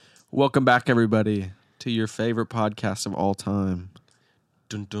Welcome back, everybody, to your favorite podcast of all time.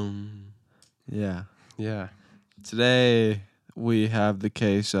 Dun dun. Yeah. Yeah. Today, we have the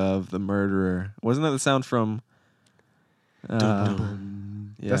case of the murderer. Wasn't that the sound from... Dun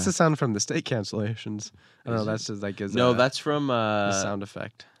dun. Yeah. That's the sound from the state cancellations. I don't know. That's just like his, No, that's from the sound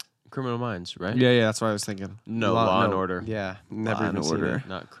effect. Criminal Minds, right? Yeah, that's what I was thinking. No, Law and Order. Yeah. Never Law and even seen Order. it.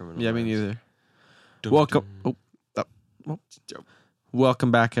 Not Criminal Yeah, me Minds. neither. Dun, Welcome. dun.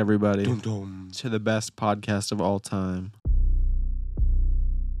 Welcome back, everybody, Dum, dum. to the best podcast of all time.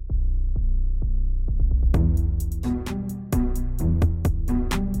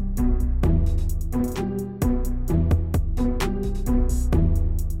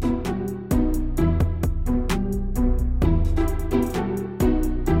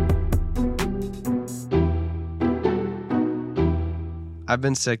 I've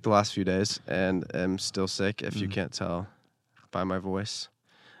been sick the last few days and am still sick, if you can't tell by my voice.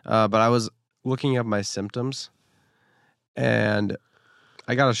 But I was looking up my symptoms, and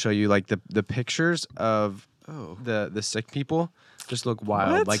I got to show you, like, the pictures of Oh. the sick people just look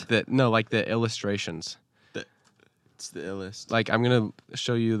wild. What? Like the illustrations. It's the illest. Like, I'm going to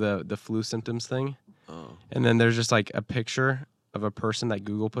show you the flu symptoms thing. Oh. And then there's just like a picture of a person that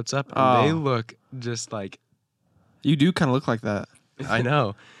Google puts up, and Oh. they look just like, You do kind of look like that. I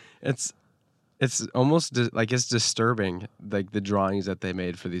know, it's almost like it's disturbing, like the drawings that they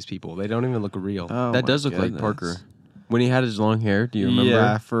made for these people. They don't even look real. Oh, That my does look like goodness. Parker. When he had his long hair, do you remember?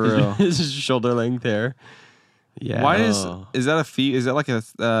 Yeah, for real. His shoulder length hair. Yeah. Why Oh. is that a fee? Is that like a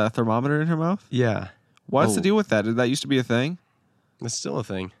thermometer in her mouth? Yeah, What's the Oh. deal with that? Did that used to be a thing? it's still a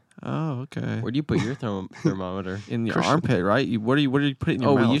thing. Oh, okay. Where do you put your thermometer? In your Christian. armpit, right? What do you put it in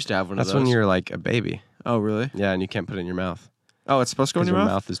your Oh, mouth? we used to have one That's of those. when you're like a baby. Oh, really? Yeah, and you can't put it in your mouth Oh, it's supposed to go in because your your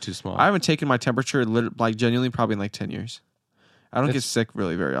mouth? mouth is too small. I haven't taken my temperature like genuinely probably in like 10 years. I don't get It's- sick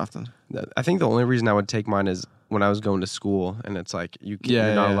really very often. I think the only reason I would take mine is when I was going to school, and it's like you're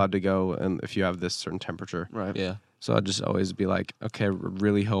Yeah, not yeah. allowed to go, and if you have this certain temperature. Right. Yeah. So I'd just always be like, okay,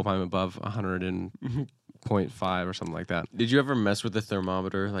 really hope I'm above 100.5 or something like that. Did you ever mess with the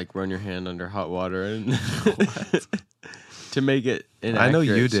thermometer? Like run your hand under hot water and to make it inaccurate? I know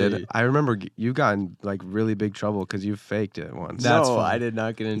you so did. I remember you got in like really big trouble because you faked it once. That's no, fine. I did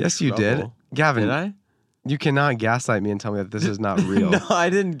not get in Yes, trouble. you did. Gavin, Did I? you cannot gaslight me and tell me that this is not real. No, I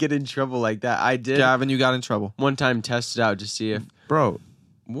didn't get in trouble like that. I did Gavin, you got in trouble. one time test it out to see if Bro,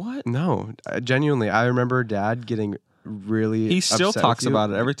 what? no. Genuinely, I remember Dad getting really He still upset talks with you.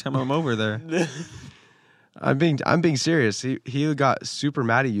 about it every time I'm over there. I'm being serious. He got super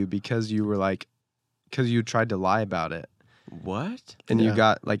mad at you because you were like, because you tried to lie about it. What? And Yeah. you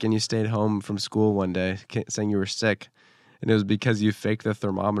got like, and you stayed home from school one day saying you were sick, and it was because you faked the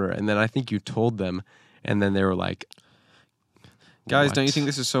thermometer. And then I think you told them, and then they were like, Guys, "What?" don't you think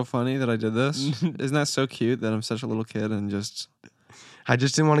this is so funny that I did this? Isn't that so cute that I'm such a little kid and just... I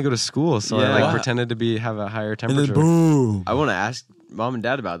just didn't want to go to school, so I Yeah. like pretended to have a higher temperature. boom. I want to ask mom and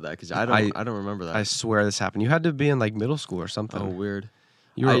dad about that because I don't remember that. I swear this happened. You had to be in like middle school or something. Oh, weird.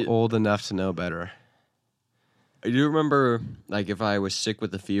 You were I- old enough to know better. I do remember, like, if I was sick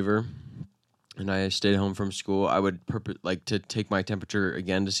with a fever and I stayed home from school, I would like to take my temperature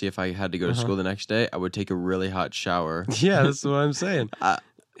again to see if I had to go to school the next day. I would take a really hot shower. Yeah, that's what I'm saying.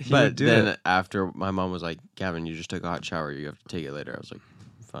 He But would do then it. after my mom was like, "Gavin, you just took a hot shower. You have to take it later." I was like,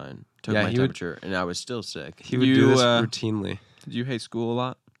 "Fine." Took Yeah, my he would- temperature, and I was still sick. He would You, do this Did routinely. you hate school a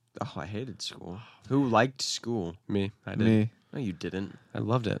lot? Oh, I hated school. Who liked school? Me, I did. Me. No, you didn't. I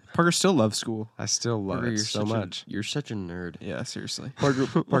loved it. Parker still loves school. I still love Parker, it so such much. you're such a nerd. Yeah, seriously.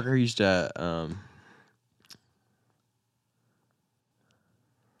 Parker used to.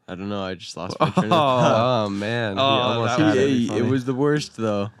 I don't know. I just lost my train of thought. Oh man, he Oh, almost that had was it. really It funny. was the worst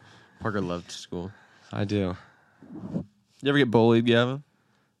though. Parker loved school. I do. You ever get bullied, Gavin?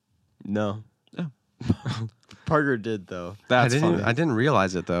 No. Oh. Parker did though. That's I funny. didn't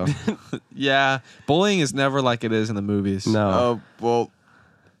realize it though. Yeah, bullying is never like it is in the movies. No. Oh well,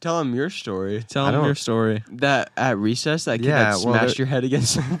 tell him your story. Tell I them don't- your story. That at recess, that kid Yeah, that well, smashed there- your head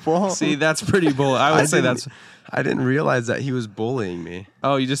against the wall. See, that's pretty bull. I would say didn't- that's... I didn't realize that he was bullying me.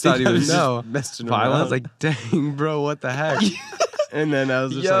 Oh, you just thought he was... No. messing violent? I was like, dang, bro, what the heck? and then I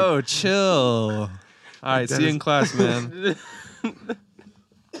was just Yo, chill. All right, That see you is- in class, man.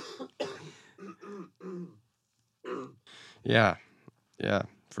 Yeah,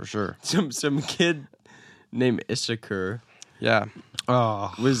 for sure. some kid named Issachar Yeah,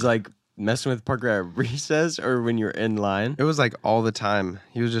 Oh, was like messing with Parker at recess or when you're in line. it was like all the time.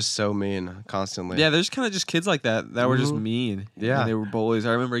 He was just so mean constantly. yeah. There's kind of just kids like that were just mean. Yeah. and they were bullies.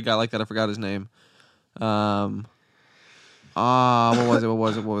 I remember a guy like that. I forgot his name. What was it? What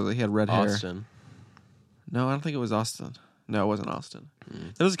was it? What was it? He had red hair. Austin. No, I don't think it was Austin. No, it wasn't Austin.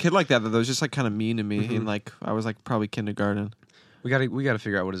 There was a kid like that was just like kind of mean to me, and like I was like probably kindergarten. We gotta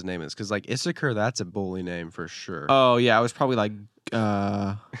figure out what his name is, because like Issachar, that's a bully name for sure. Oh yeah, I was probably like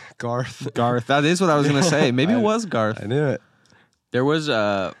Garth. Garth. That is what I was gonna say. Maybe it I- was Garth. I knew it. There was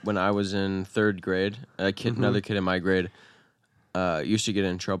when I was in 3rd grade, another kid in my grade, used to get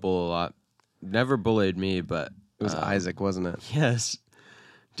in trouble a lot. Never bullied me, but It was Isaac, wasn't it? yes,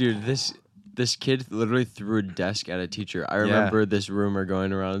 dude, this kid literally threw a desk at a teacher. I remember this rumor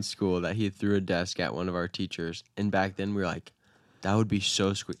going around school that he threw a desk at one of our teachers, and back then we were like, that would be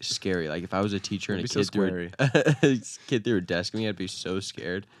so scary. Like if I was a teacher and a That'd kid be so threw a kid threw a desk at me, I'd be so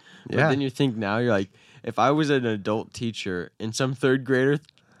scared. But Yeah. then you think now, you're like, if I was an adult teacher and some 3rd grader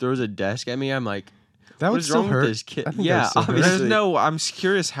throws a desk at me, I'm like, That what would is still wrong hurt. with this kid? I think Yeah, that would still hurt. obviously. There's no. I'm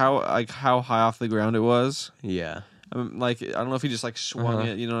curious how high off the ground it was. Yeah, Like I don't know if he just like swung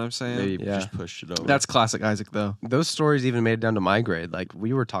it. You know what I'm saying? maybe Yeah. just pushed it over. That's classic Isaac though. Those stories even made it down to my grade. Like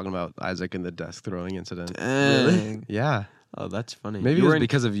we were talking about Isaac and the desk throwing incident. Dang. Yeah. oh, that's funny. Maybe You it were was in-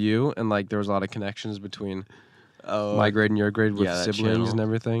 because of you, and like there was a lot of connections between oh, my grade and your grade with yeah, that siblings channel. and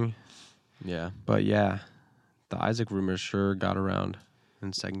everything. yeah, But yeah, the Isaac rumors sure got around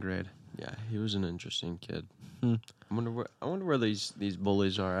in 2nd grade. yeah, he was an interesting kid. Hmm. I wonder where these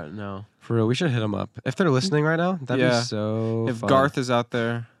bullies are at now. For real, we should hit them up. If they're listening right now, that'd Yeah. be so If fun. Garth is out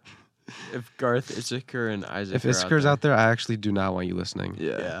there, If Garth, Issachar, and Isaac, If are Issachar's out there, I actually do not want you listening.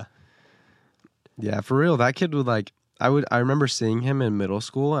 yeah. Yeah, for real, that kid would like. I remember seeing him in middle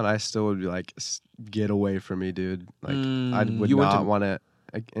school, and I still would be like, "Get away from me, dude!" Like I would you went not to- want to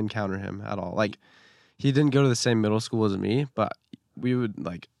encounter him at all. Like he didn't go to the same middle school as me, but we would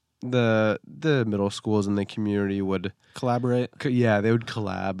like the middle schools in the community would collaborate. they would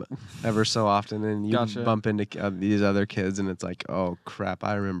collab ever so often, and you Gotcha. bump into these other kids, and it's like, oh crap,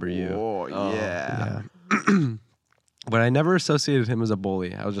 I remember you. Oh, Oh, yeah. Yeah. But I never associated him as a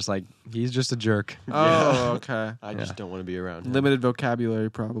bully. I was just like, he's just a jerk. Oh, okay. I just don't want to be around him. Limited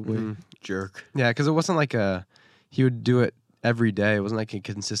vocabulary, probably. Mhm. Jerk. Yeah, because it wasn't like he would do it every day. It wasn't like a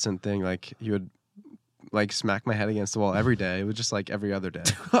consistent thing. Like he would like smack my head against the wall every day. It was just like every other day.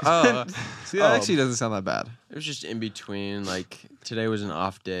 Oh, see, that Oh. actually doesn't sound that bad. It was just in between. Like today was an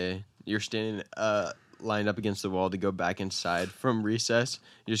off day. You're standing lined up against the wall to go back inside from recess.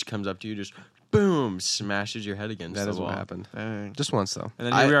 He just comes up to you, just boom, smashes your head against That the is wall. what happened. Dang. Just once though. And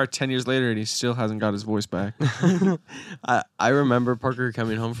then here we are 10 years later, and he still hasn't got his voice back. I remember Parker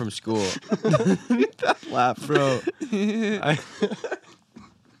coming home from school. Laugh, bro.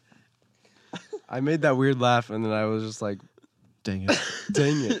 I made that weird laugh, and then I was just like, Dang it.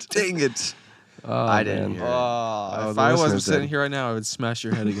 dang it. Dang it. Oh, I didn't man. hear it. Oh, if the I wasn't listeners sitting did. here right now, I would smash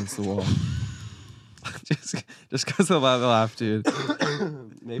your head against the wall. just because of the laugh, dude.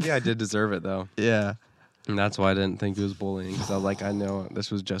 Maybe I did deserve it though, Yeah. and that's why I didn't think it was bullying, because I was like, I know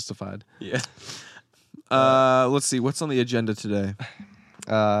this was justified. Yeah. Let's see. What's on the agenda today?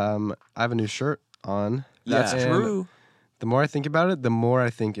 I have a new shirt on. That's And true. The more I think about it, the more I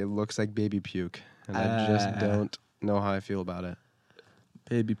think it looks like baby puke, and I just don't know how I feel about it.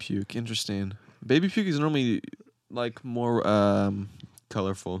 Baby puke. Interesting. Baby puke is normally like more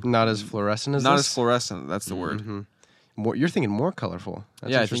Colorful. Not as fluorescent as not this? as fluorescent. That's the word. Mhm. More, you're thinking more colorful.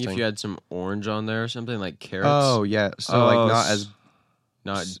 That's Yeah, I think interesting. if you had some orange on there or something like carrots, Oh yeah, so like not as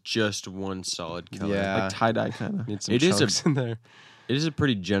not just one solid color. Yeah. Like tie dye kind of. need some It is a- chunks in there. It is a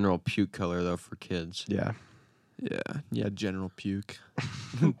pretty general puke color though for kids. Yeah. Yeah. Yeah. General puke.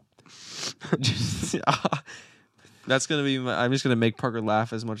 That's gonna be. I'm just gonna make Parker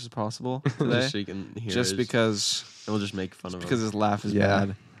laugh as much as possible today, Just so you can hear just his- because and we'll just make fun of because him. his laugh is Yeah.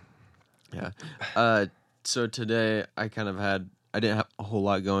 bad. Yeah. So today I didn't have a whole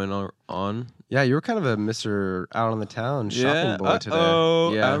lot going on. Yeah, you were kind of a Mr. out on the town shopping boy today.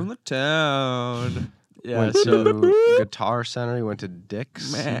 Oh, Yeah. out in the town. Yeah. Went So to Guitar Center. You went to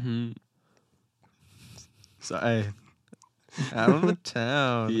Dick's. Man. Mhm. So, hey, out in the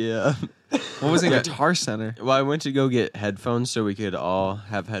town. Yeah. What was it? Yeah. Guitar Center. Well, I went to go get headphones so we could all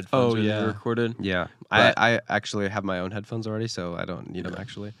have headphones Oh, when yeah. we recorded. Yeah, But- I actually have my own headphones already, so I don't need them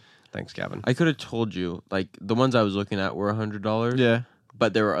actually. Thanks, Gavin. I could have told you, like the ones I was looking at were $100. Yeah.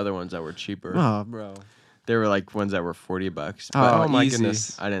 But there were other ones that were cheaper. Oh, bro. There were like ones that were $40. But Oh, my easy.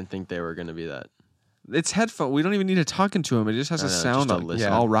 goodness. I didn't think they were gonna be that. It's headphone. We don't even need to talk into him. It just has I to know, sound just to like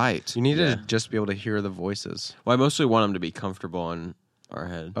listen. all right. You need Yeah. to just be able to hear the voices. Well, I mostly want them to be comfortable on our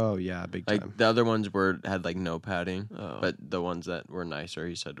head. Oh yeah, big Like time. the other ones had like no padding, Oh. but the ones that were nicer,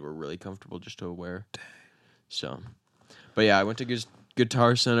 he said, were really comfortable just to wear. So, but yeah, I went to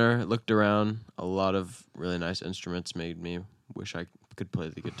Guitar Center, looked around. A lot of really nice instruments made me wish I could play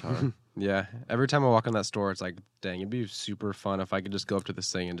the guitar. Yeah. Every time I walk in that store, it's like, dang, it'd be super fun if I could just go up to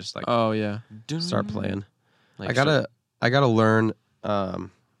this thing and just like Oh yeah. start playing. Like, I gotta learn. I'm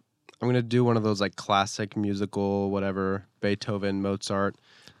gonna do one of those like classic musical, whatever, Beethoven, Mozart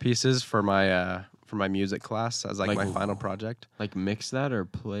pieces for my music class as like Like- my final project. like mix that or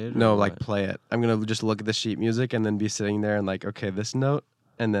play it? No, or like what? play it. I'm gonna just look at the sheet music and then be sitting there and like, okay, this note,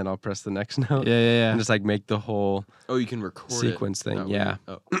 and then I'll press the next note. Yeah. And just like make the whole. Oh, you can record sequence it. thing, That way yeah.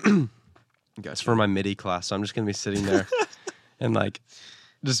 you- oh. It's Gotcha. for my MIDI class, so I'm just gonna be sitting there and like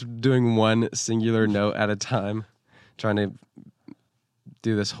just doing one singular note at a time, trying to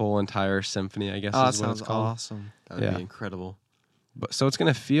do this whole entire symphony. I guess Oh, that is what sounds it's called. awesome. That would yeah. be incredible. But so it's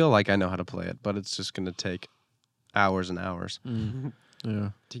gonna feel like I know how to play it, but it's just gonna take hours and hours. Yeah.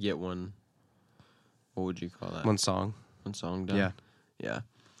 To get one, what would you call that? One song. One song done? Yeah. Yeah.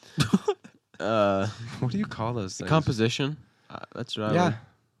 What do you call those things? Composition. That's what I Yeah. would.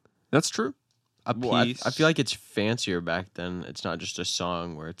 That's true. A Well, I piece. feel like it's fancier back then. It's not just a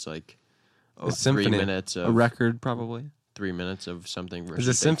song where it's like It's 3 symphony. minutes of a record probably. 3 minutes of something. Is Versus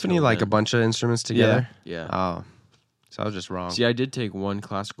a symphony like a Beethoven. bunch of instruments together? Yeah. Oh, so I was just wrong. See, I did take one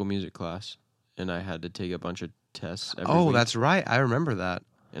classical music class, and I had to take a bunch of tests. Every Oh, week, that's right. I remember that.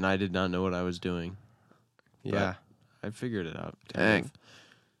 and I did not know what I was doing. Yeah. I figured it out. Dang.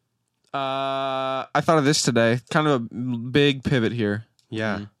 I thought of this today. Kind of a big pivot here.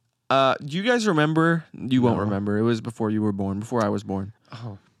 Yeah. Mhm. Do you guys remember? You won't No. remember. It was before you were born, before I was born.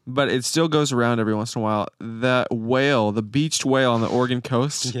 Oh. But it still goes around every once in a while. The whale, the beached whale on the Oregon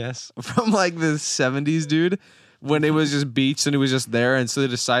coast Yes. from like the 70s, dude, when it was just beached and it was just there. And so they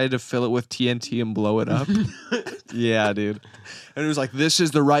decided to fill it with TNT and blow it up. Yeah, dude. And it was like, this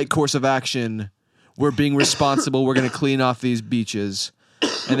is the right course of action. We're being responsible. We're going to clean off these beaches.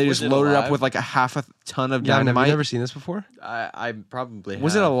 And they just Was it loaded up alive? with like a half a ton of Yeah, have dynamite. you never seen this before? I probably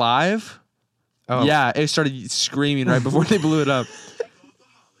Was it have. alive? Oh. Yeah, it started screaming right before they blew it up.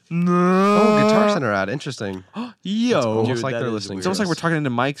 No. Oh, Guitar Center ad. Interesting. Yo. almost Dude, like that they're is listening. It's to almost like us. we're talking into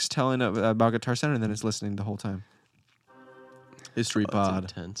mics telling about Guitar Center and then it's listening the whole time. History Oh, that's pod.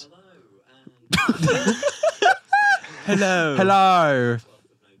 intense. Hello. Hello.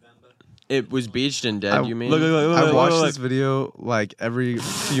 It was beached and dead. You mean? I watch this video like every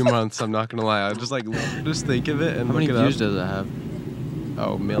few months. I'm not gonna lie. I just like just think of it and How look many it views up. does it have?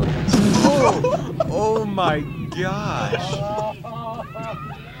 Oh, millions. Oh my gosh!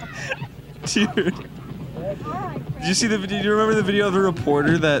 Dude. Did you see the video? Do you remember the video of the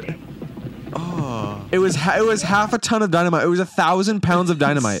reporter that Oh, it was half a ton of dynamite. It was 1,000 pounds of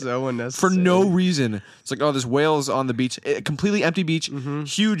dynamite. So For unnecessary. no reason. It's like, oh, this whale's on the beach. A completely empty beach, Mm-hmm.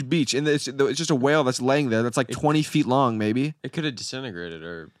 huge beach. And it's just a whale that's laying there that's like 20 feet long, maybe. it could have disintegrated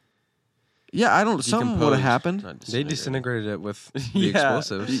or Yeah, I don't. Something would have decomposed, happened. not They disintegrated it with the Yeah.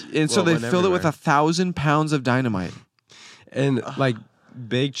 explosives. And so Well, they filled it with everywhere. 1,000 pounds of dynamite. And like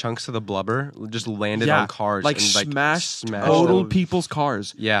big chunks of the blubber just landed on cars like and smashed smashed total them. people's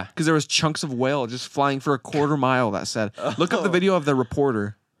cars. Yeah. Because there was chunks of whale just flying for a quarter mile. That said, look up the video of the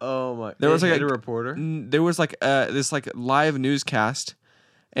reporter. Oh my! There was It like hit a- a reporter. There was like this like live newscast,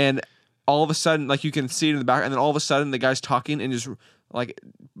 and all of a sudden, like you can see it in the back, and then all of a sudden the guy's talking and just like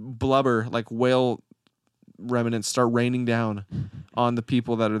blubber, like whale remnants start raining down on the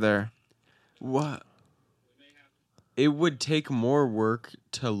people that are there. What? It would take more work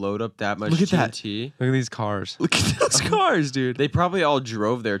to load up that much Look at that. TNT. Look at these cars. Look at those cars, dude. They probably all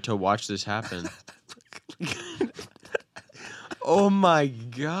drove there to watch this happen. Oh my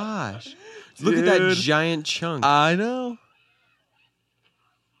gosh! Look at that Dude. giant chunk. I know.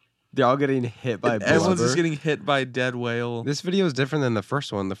 They're all getting hit by Everyone's just blubber. getting hit by a dead whale. This video is different than the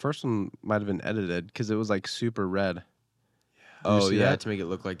first one. The first one might have been edited because it was like super red. Oh see yeah, that? to make it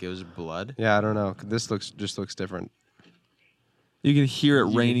look like it was blood. Yeah, I don't know. This just looks different. You can hear it You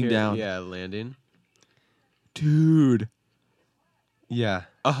can raining hear it, down. Yeah, landing. Dude. Yeah.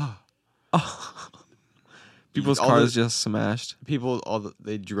 Oh, People's All cars the- just smashed. people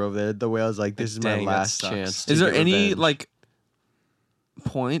they drove there. The whale's like, this is my Dang, that last sucks. chance. Is to there get any revenge. like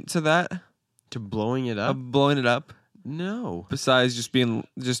point to that to blowing it up? of blowing it up No. besides just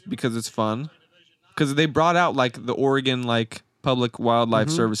because it's fun? Because they brought out like the Oregon like Public Wildlife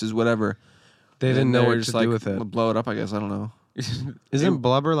Services, whatever. They And didn't know they're what just to like, do with it. "We'll blow it up, I guess. I don't know. Isn't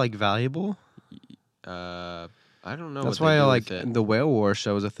blubber like valuable? I don't know. That's what they why do like with it. the whale war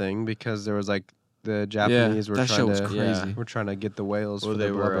show was a thing because there was like the Japanese were that trying show was to crazy. Yeah. were trying to get the whales Well, for they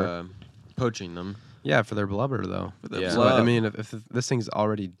their were blubber. poaching them. Yeah, for their blubber though. For the Yeah. So, blood. I mean, if this thing's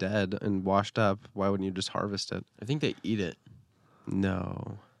already dead and washed up, why wouldn't you just harvest it? I think they eat it.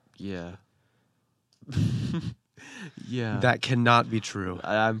 No. Yeah. Yeah. That cannot be true.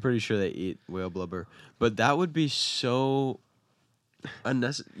 I'm pretty sure they eat whale blubber, but that would be so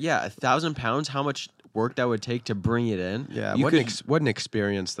unnecessary. Yeah, 1,000 pounds. How much work that would take to bring it in? Yeah, you what an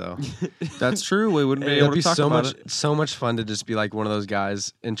experience though. That's true. We wouldn't be It'd able to talk so about much it. so much fun to just be like one of those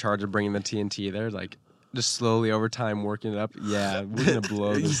guys in charge of bringing the TNT there, like just slowly over time working it up. Yeah, we're gonna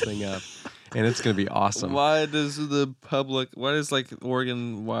blow this thing up, and it's gonna be awesome. Why does the public? Why does like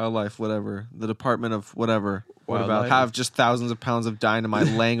Oregon Wildlife, whatever, the Department of whatever, What about have just thousands of pounds of dynamite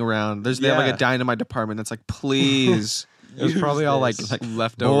laying around? They have like Yeah. a dynamite department. That's like, please, It was probably all like this. Like,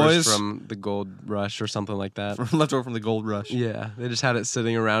 leftovers boys. from the gold rush or something like that. left over from the gold rush. Yeah, they just had it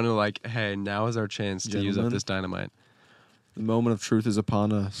sitting around and like, hey, now is our chance to use up Gentlemen. this dynamite. The moment of truth is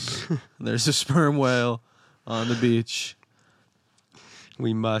upon us. There's a sperm whale on the beach.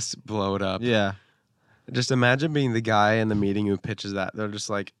 We must blow it up. Yeah. Just imagine being the guy in the meeting who pitches that. They're just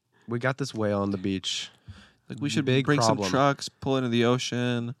like, we got this whale on the beach. Like we should Big bring problem. some trucks, pull into the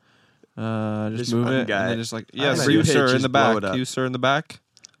ocean, just This move one it, guy. and then just like, I yes, don't know. you Pitch sir in is the blow back, it up. you sir in the back.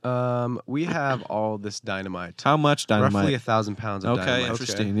 We have all this dynamite. How much dynamite? Roughly 1,000 pounds of Okay, dynamite.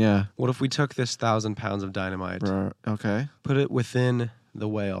 interesting. Yeah. What if we took this 1,000 pounds of dynamite, Okay. put it within the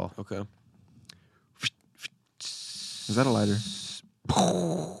whale? Okay. Is that a lighter?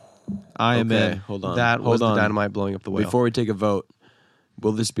 I am Okay, in. hold on. That was hold the on. dynamite blowing up the whale. Before we take a vote,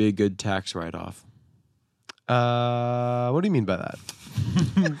 will this be a good tax write-off? What do you mean by that?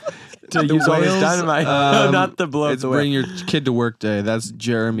 To The use all this whales, dynamite, not the blow up It's the bring whale. your kid to work day. That's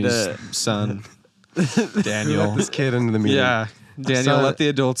Jeremy's The- son, You Daniel. let this kid into the meeting. Yeah, Daniel, Son- let the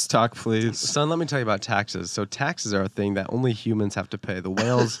adults talk, please. Son, let me tell you about taxes. So taxes are a thing that only humans have to pay. The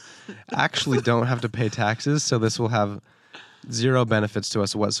whales actually don't have to pay taxes, so this will have zero benefits to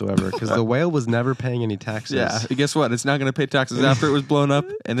us whatsoever because the whale was never paying any taxes. Yeah, guess what? It's not going to pay taxes after it was blown up,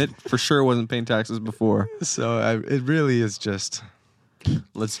 and it for sure wasn't paying taxes before. So it really is just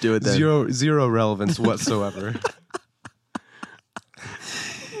Let's do it then. zero relevance whatsoever.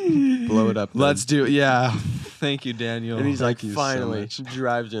 Blow it up. Then. Let's do it. Yeah. Thank you, Daniel. And he's like, you so finally, much.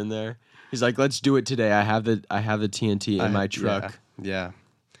 drives in there. He's like, let's do it today. I have the TNT in my truck. Yeah.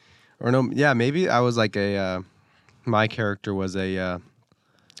 Or no, yeah, maybe I was like my character was a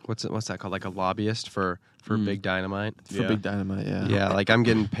what's that called? Like a lobbyist for big dynamite. for Yeah. big dynamite. Yeah. Yeah, like I'm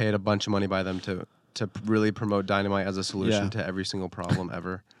getting paid a bunch of money by them to really promote dynamite as a solution Yeah. to every single problem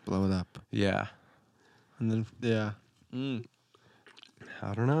ever. Blow it up, Yeah. and then Mm.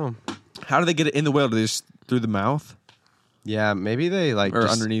 I don't know. How do they get it in the whale? Do they just through the mouth Yeah, maybe they like or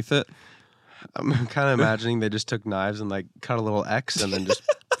just, underneath it? I'm kind of imagining they just took knives and like cut a little X and then just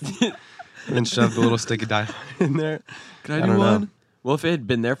and then shoved a little stick of dynamite in there. Can I don't know. Well, if it had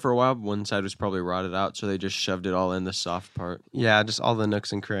been there for a while, one side was probably rotted out, so they just shoved it all in the soft part. Yeah, just all the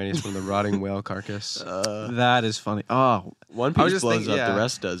nooks and crannies from the rotting whale carcass. That is funny. Oh, One I was piece just blows thinking- up, yeah. the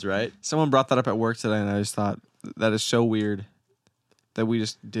rest does, right? someone brought that up at work today, and I just thought that is so weird that we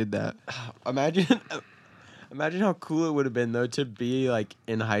just did that. Imagine how cool it would have been though to be like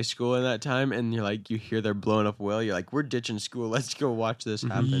in high school in that time, and you're like, you hear they're blowing up a whale. You're like, we're ditching school. Let's go watch this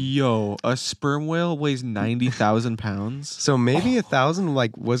happen. Yo, a sperm whale weighs 90,000 pounds. So maybe 1,000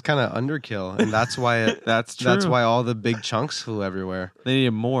 like was kind of underkill, and that's why That's true. that's why all the big chunks flew everywhere. They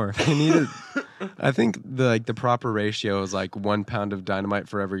needed more. They needed. I think the proper ratio is like 1 pound of dynamite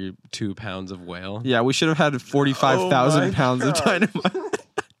for every 2 pounds of whale. Yeah, we should have had 45,000 Oh my pounds of God. dynamite.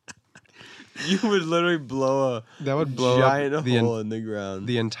 You would literally blow a That would blow giant up hole in the ground.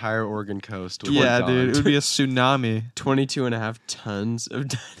 the entire Oregon coast. with Yeah, one dude, it dawn. would be a tsunami. 22.5 tons of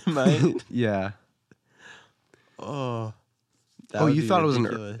dynamite. Yeah. Oh. That Oh, would you be thought it was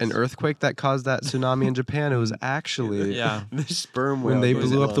ridiculous. an earthquake that caused that tsunami in Japan? It was actually Yeah, The sperm whale when they goes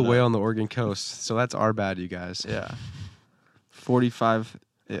blew up the blown whale on the Oregon coast. So that's our bad, you guys. yeah. 45.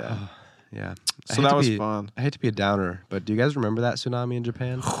 Yeah. Yeah. I So hate that to was be- fun. I hate to be a downer, but do you guys remember that tsunami in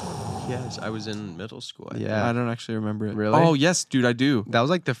Japan? Yes, I was in middle school. I think. Yeah. I don't actually remember it. Really? Oh, yes, dude, I do. That was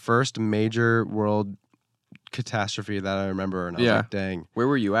like the first major world catastrophe that I remember, and I was Yeah. like, "Dang, Where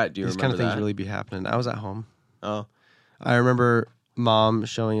were you at? Do you these remember kind of things that? really be happening." I was at home. Oh, I remember Mom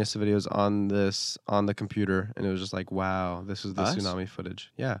showing us the videos on the computer, and it was just like, "Wow, this is the Us? tsunami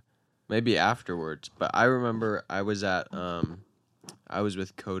footage." Yeah, maybe afterwards. But I remember I was at I was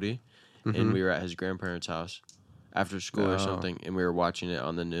with Cody, and Mhm. we were at his grandparents' house after school Oh. or something, and we were watching it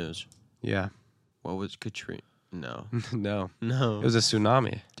on the news. yeah. What was Katrina? No, No, no, it was a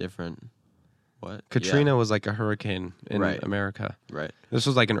tsunami. different. What? Katrina was like a hurricane in Right. America. Yeah, right. This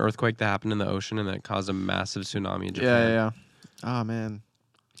was like an earthquake that happened in the ocean, and that caused a massive tsunami in Yeah, Japan. yeah, yeah. Oh, man.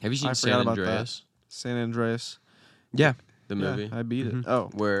 Have you seen I San forgot about that. Andreas? San Andreas. Yeah. The Yeah, movie I beat it. Mhm. Oh,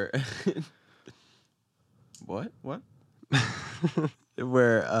 where what? what?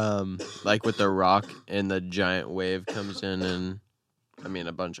 Where like with the rock and the giant wave comes in, and I mean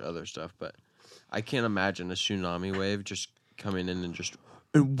a bunch of other stuff, but I can't imagine a tsunami wave just coming in and just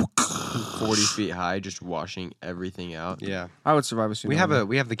 40 feet high, just washing everything out. Yeah, I would survive a tsunami.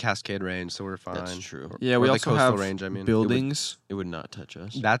 we have the Cascade Range, so we're fine. That's true. Yeah, Or we the also coastal have range. I mean, buildings. It would not touch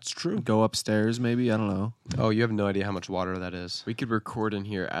us. that's true. Go upstairs, maybe. I don't know. Oh, you have no idea how much water that is. We could record in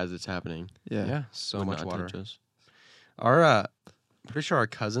here as it's happening. Yeah. So Would much not water. touch us. Our pretty sure our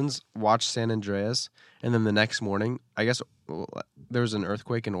cousins watched San Andreas, and then the next morning, I guess there was an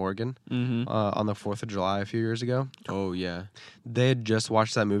earthquake in Oregon Mm-hmm. on the 4th of July a few years ago. Oh yeah. They had just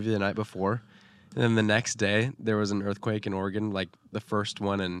watched that movie the night before, and then the next day there was an earthquake in Oregon, like the first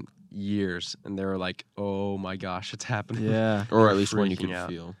one in years, and they were like, "Oh my gosh, it's happening!" Yeah. Or at least one you freaking could out.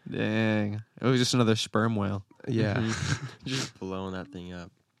 feel. Dang. It was just another sperm whale. Yeah. Just blowing that thing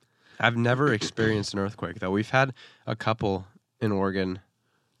up. I've never experienced an earthquake though. We've had a couple in Oregon.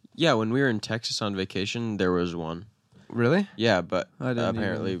 Yeah, when we were in Texas on vacation, there was one. Really? Yeah, but I didn't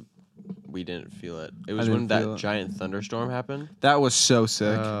apparently we didn't feel it. It was didn't when that feel it. giant thunderstorm happened That was so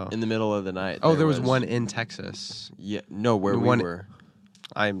sick. Oh. in the middle of the night. Oh, there was one in Texas. Yeah, no, where The we one- were.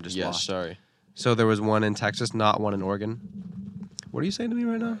 I'm just Yes, lost. sorry. So there was one in Texas, not one in Oregon. What are you saying to me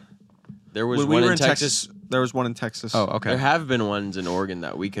right now? There was when one we were in Texas. there was one in Texas. Oh, okay. There have been ones in Oregon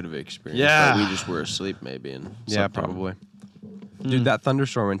that we could have experienced. Yeah. but we just were asleep maybe. And Yeah, slept on. probably. Dude, that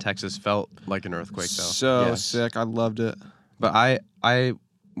thunderstorm in Texas felt like an earthquake, though. So Yes. sick. I loved it. But I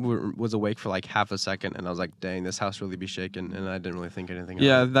was awake for like half a second, and I was like, "Dang, this house really be shaking," and I didn't really think anything of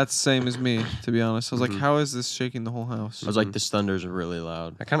Yeah, it. that's the same as me, to be honest. I was like, Mhm. how is this shaking the whole house? I was like, this thunder's really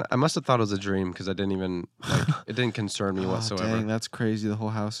loud. I must have thought it was a dream because I didn't even like it didn't concern me Oh, whatsoever. dang, that's crazy. The whole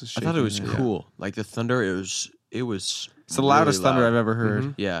house is I shaking. thought it was Yeah. cool. Like the thunder, it was. It's the loudest really thunder loud. I've ever heard.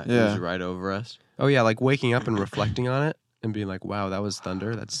 Mhm. Yeah, it Yeah. was right over us. Oh yeah, like waking up and reflecting on it and being like, "Wow, that was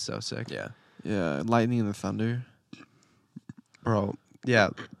thunder. That's so sick." Yeah. Yeah, lightning and the thunder. Bro, yeah,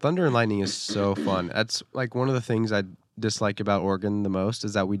 thunder and lightning is so fun. That's like one of the things I dislike about Oregon the most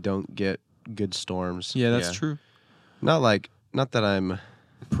is that we don't get good storms. Yeah, that's Yeah. true. Not that I'm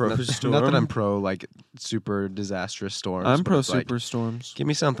Pro not, storm. not that I'm pro like super disastrous storms. I'm but pro it's like, super storms. give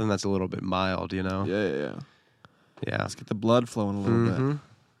me something that's a little bit mild, you know? Yeah, yeah, yeah. Yeah. Let's get the blood flowing a little bit. Mhm.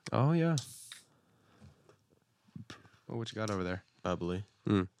 Oh yeah. Oh, what you got over there? bubbly.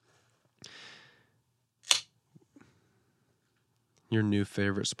 Your new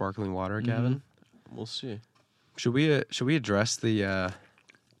favorite sparkling water, Gavin? We'll see. Should we address the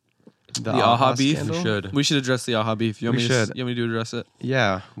The AHA beef? scandal? We should. We should address the AHA beef. You want We me to should. you want me to address it?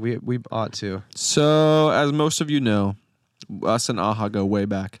 Yeah, we ought to. So, as most of you know, us and AHA go way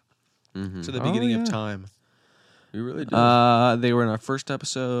back Mm-hmm. to the Oh, beginning of yeah. time. We really do. They were in our first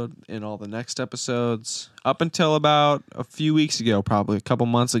episode, in all the next episodes, up until about a few weeks ago, probably a couple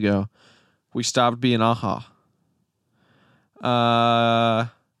months ago. We stopped being AHA.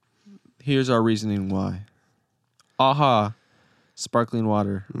 Here's our reasoning why. AHA sparkling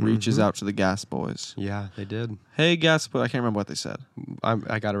water reaches Mhm. out to the Gas Boys. Yeah, they did. Hey, Gas Boys! I can't remember what they said.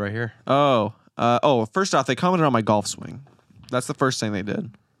 I got it right here. First off, they commented on my golf swing. That's the first thing they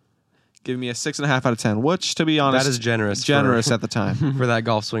did. Give me a 6.5 out of 10, which, to be honest, That is generous. generous at the time. for that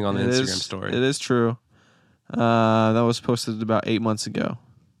golf swing on the It Instagram is- story. It is true. That was posted about 8 months ago.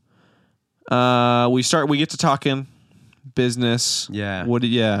 We get to talking business. Yeah.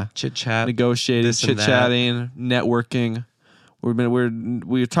 Yeah. Chit chat. Negotiating, this and chit that. chatting, networking. We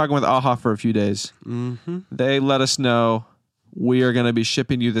were talking with AHA for a few days. Mm-hmm. They let us know we are going to be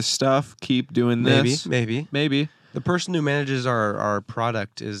shipping you this stuff. Keep doing this. Maybe. The person who manages our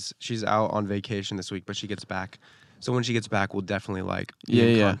product she's out on vacation this week, but she gets back. So when she gets back, we'll definitely be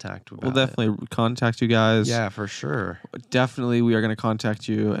in contact. We'll about definitely contact you guys. it. Yeah, for sure. Definitely, we are going to contact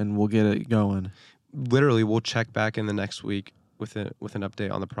you and we'll get it going. Literally, we'll check back in the next week with an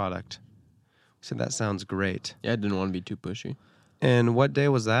update on the product. So that sounds great. Yeah, I didn't want to be too pushy. And what day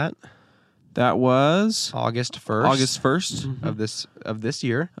was that? That was August 1st. August 1st of this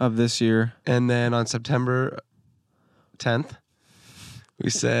year. of this year. And then on September 10th, we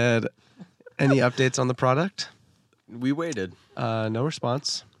said, any updates on the product? We waited. No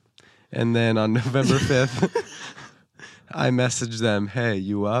response. And then on November 5th, I messaged them, hey,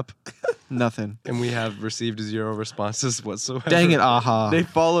 you up? Nothing. And we have received 0 responses whatsoever. Dang it, AHA. They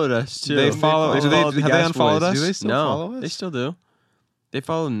followed us too. They follow- They do they- followed the have they Gas unfollowed Boys. us? Do they still No, follow us? they still do. They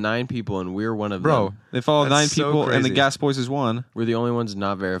followed 9 people, and we're one of Bro, them. They follow 9 That's so people, and the crazy. Gas Boys is one. We're the only ones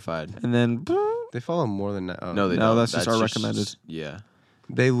not verified. And then they follow more than that. Oh. No, they No, don't. that's just our recommended. Yeah.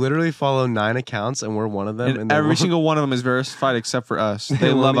 They literally follow 9 accounts, and we're one of them. And they every won't- single one of them is verified except for us.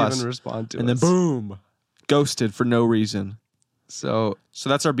 They won't love even us. respond to And then us. boom, ghosted for no reason. So So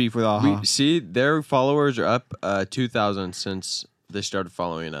that's our beef with AHA. We see their followers are up 2,000 since they started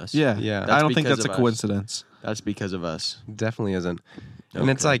following us. yeah, Yeah. I don't think because that's a of us. coincidence. That's because of us. definitely isn't. And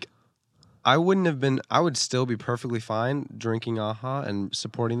it's Okay. like, I would still be perfectly fine drinking AHA and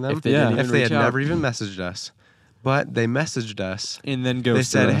supporting them If they didn't if even they reach had out. never even messaged us. But they messaged us. And then ghosted They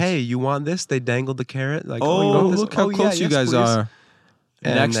said, us. "Hey, you want this?" They dangled the carrot. Like, oh, you want this? look how Oh, yeah, close you yes, guys please." are.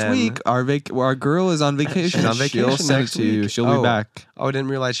 And Next then- week, our girl is on vacation. She's on She'll vacation send next it to you. week. She'll Oh. be back. Oh, I didn't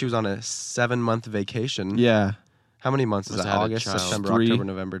realize she was on a 7-month vacation. Yeah, How many months is Must that? have had a August, child. September, 3. October,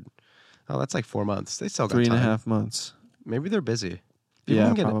 November. Oh, that's like 4 months. They still got 3.5 time. months. Maybe they're busy. People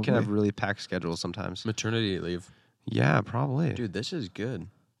Yeah, can probably. have really packed schedules sometimes. Maternity leave. Yeah, probably. Dude, this is good.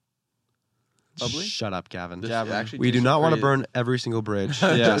 Bubbly? Shut up, Gavin. This Gavin. actually We do tastes not want to pretty- burn every single bridge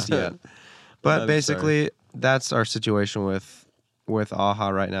Yeah. just yet. But I'm basically, that's our situation with AHA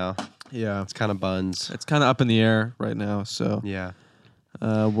right now. Yeah, It's kind of buns. it's kind of up in the air right now. So Yeah.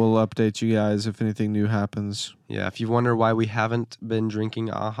 we'll update you guys if anything new happens. Yeah. If you wonder why we haven't been drinking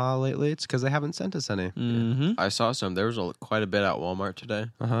AHA lately, it's because they haven't sent us any. Mm-hmm. I saw some. There was quite a bit at Walmart today.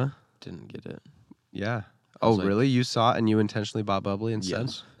 Uh huh. Didn't get it. Yeah. I Oh, was like- really? You saw it and you intentionally bought bubbly instead?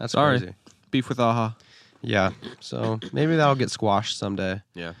 Yes. That's Sorry. crazy. Beef with AHA. Yeah. So maybe that'll get squashed someday,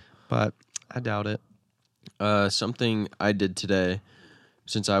 Yeah. but I doubt it. Something I did today,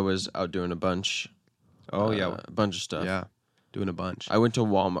 since I was out doing a bunch. A bunch of stuff. Yeah. Doing a bunch. I went to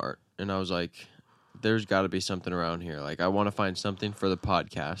Walmart and I was like, "There's got to be something around here. Like, I want to find something for the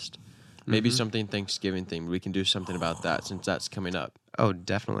podcast. Maybe something Thanksgiving themed. We can do something about that since that's coming up Oh,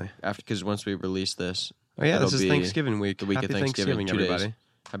 definitely. because once we release this, Oh, yeah. This It'll is be Thanksgiving week. the week Happy of Thanksgiving, 2 days. everybody.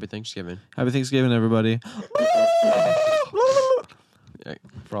 Happy Thanksgiving. Happy Thanksgiving, everybody. Yeah.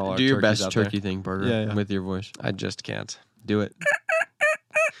 For all our Do your turkeys best out there. turkey thing, Burger, Yeah, yeah. with your voice. I just can't. Do it.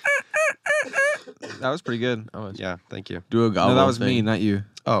 That was pretty good. I was. Yeah. Thank you. Do a gobble. No, that was thing. me, not you.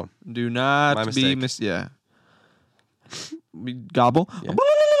 Oh, Do My not be mistake. Yeah. We gobble. Yeah.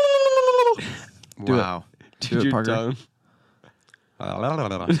 Do it. wow. Do it, Your Parker. tongue.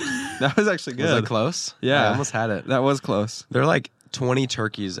 Was That was actually good. that close? Yeah. I almost had it. That was close. There are like 20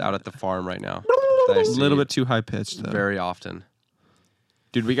 turkeys out at the farm right now. that I A see little bit too high pitched, though. very often.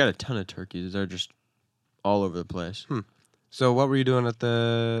 Dude, we got a ton of turkeys. They're just all over the place. So what were you doing at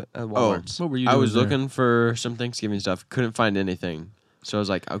Walmart? What were you I doing was there? looking for some Thanksgiving stuff. Couldn't find anything. So I was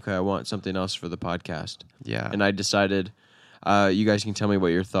like, okay, I want something else for the podcast. Yeah. And I decided, you guys can tell me what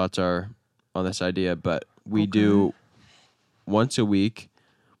your thoughts are on this idea, but we do once a week,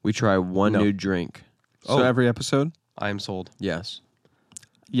 we try one No. new drink. So Oh. every episode? I am sold. Yes.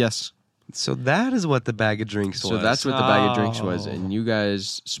 Yes. So that is what the bag of drinks So was. that's what the bag of drinks was. Oh. And you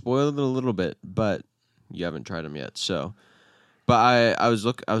guys spoiled it a little bit, but you haven't tried them yet. So, but I was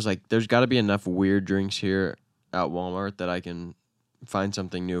like, there's got to be enough weird drinks here at Walmart that I can find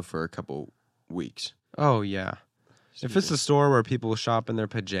something new for a couple weeks. Oh, yeah. If it's a store where people shop in their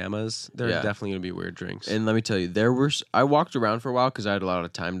pajamas, there are Yeah. definitely going to be weird drinks. And let me tell you, I walked around for a while because I had a lot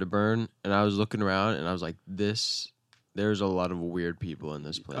of time to burn, and I was looking around, and I was like, there's a lot of weird people in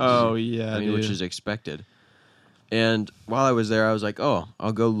this place. Oh, yeah, I mean, dude. which is expected. And while I was there, I was like, oh,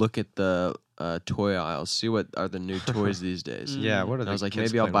 I'll go look at the toy aisles, see what are the new toys these days. yeah, what are And the I was like,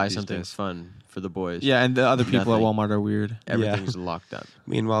 kids maybe I'll playing buy with these something days? fun for the boys. Yeah, and the other people Nothing. at Walmart are weird. Everything's locked up.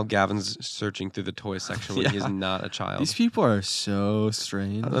 Meanwhile, Gavin's searching through the toy section when Yeah. he's not a child. These people are so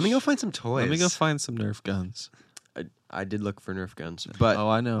strange. Let me go find some toys. Let me go find some Nerf guns. I did look for Nerf guns, but Oh,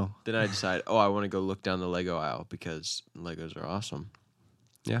 I know. then I decided, I want to go look down the Lego aisle because Legos are awesome.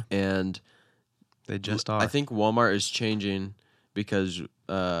 Yeah. And They just are. I think Walmart is changing because,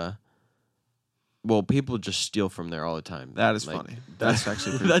 people just steal from there all the time. That is funny. That's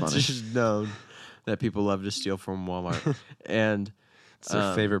actually pretty that's funny. just known that people love to steal from Walmart. And it's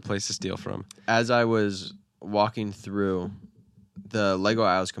their favorite place to steal from. as I was walking through, the Lego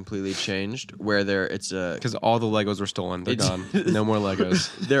aisle is completely changed. Where it's a Because all the Legos were stolen. They're It's- gone. No more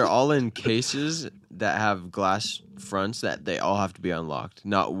Legos. they're all in cases that have glass fronts that they all have to be unlocked.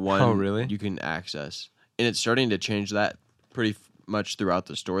 Not one Oh, really? you can access. And it's starting to change that pretty much throughout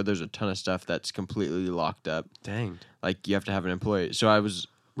the store. There's a ton of stuff that's completely locked up. Dang. Like you have to have an employee. So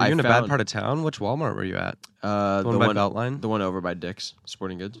Were you in a bad part of town? Which Walmart were you at? the one by Beltline? the one over by Dick's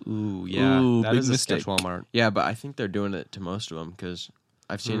Sporting Goods. Ooh, yeah. Ooh, that big is a mistake. sketch Walmart. Yeah, but I think they're doing it to most of them because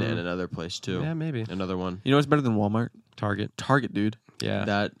I've seen it in another place too. Yeah, maybe. Another one. You know what's better than Walmart? Target. Target, dude. Yeah.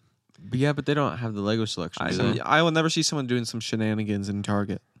 But they don't have the Lego selection. do they? I will never see someone doing some shenanigans in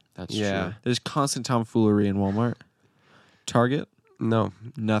Target. That's Yeah. true. There's constant tomfoolery in Walmart. Target, No,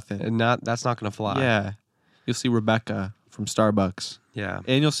 Nothing. and that's not gonna fly. Yeah. You'll see Rebecca from Starbucks. Yeah.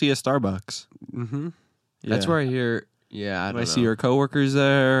 And you'll see a Starbucks. Mm-hmm. That's Yeah. where I hear. Yeah, I You don't might know. see your coworkers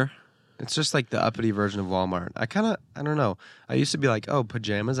there. It's just like the uppity version of Walmart. I don't know. I used to be like, oh,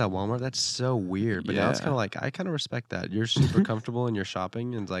 pajamas at Walmart? That's so weird. But now it's Yeah. kind of like, I kind of respect that. You're super comfortable in your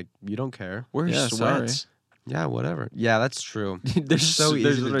shopping and like, you don't care. Wear Yeah, sweats. Yeah, whatever. Yeah, that's true. There's It's so there's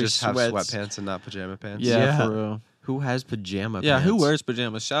easy to literally just have sweats. sweatpants and not pajama pants. Yeah, Yeah. for real. Who has pajama Yeah, pants? who wears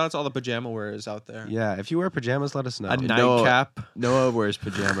pajamas? Shout out to all the pajama wearers out there. Yeah, if you wear pajamas, let us know. A No. nightcap. Noah wears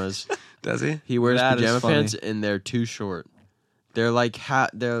pajamas. Does he? He wears That is pajama funny. pants and they're too short. They're like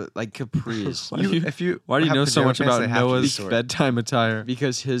they're like capris. Why do you have know so pajama much pants, about they have to be Noah's short. bedtime attire?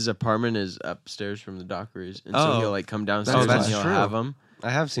 Because his apartment is upstairs from the Dockeries, and so Oh. he'll like come downstairs that's and he'll true. have them. I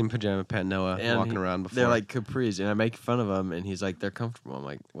have seen pajama pant Noah And walking around before. They're like capris, and I make fun of him, and he's like, "They're comfortable." I'm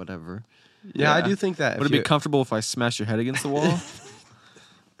like, "Whatever." yeah, I do think that. Would it be comfortable if I smash your head against the wall?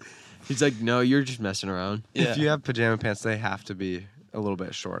 He's like, "No, you're just messing around." If you have pajama pants, they have to be a little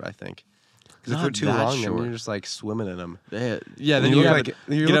bit short, I think. Because if Not they're too that long, then short. you're just like swimming in them. They, Yeah, And then you you look have like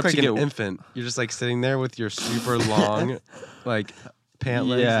to you get look up like to an get- infant. You're just like sitting there with your super long, like pant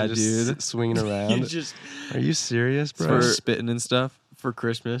legs, Yeah, and just dude. swinging you around. just Are you serious, bro? for spitting and stuff. for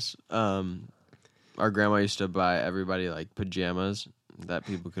Christmas, our grandma used to buy everybody like pajamas that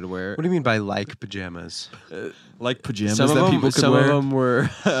people could wear. What do you mean by like pajamas? Like pajamas Some of that them, people could some wear. of them were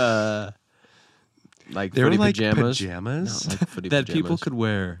like They were footy like pajamas. pajamas. No, like footy that pajamas. people could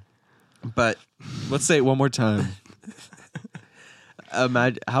wear. But Let's say it one more time.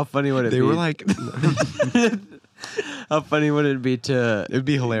 imagine how funny would it be? They were like, how funny would it be to it'd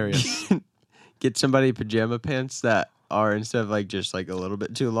be hilarious. get somebody pajama pants that are instead of like just like a little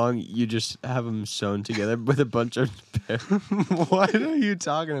bit too long, you just have them sewn together with a bunch of pairs, What are you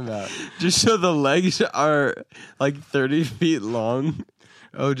talking about? just so the legs are like 30 feet long.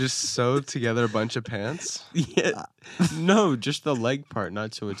 Oh, just sew together a bunch of pants? Yeah, no, just the leg part,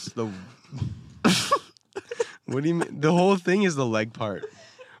 not so it's the. What do you mean? The whole thing is the leg part.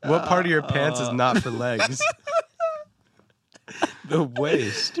 What part of your pants is not for legs? The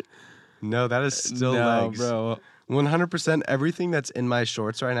waist. No, that is still no, legs. bro. 100% everything that's in my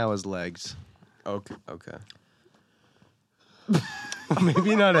shorts right now is legs. Okay. Okay.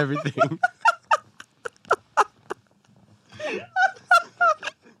 Maybe not everything.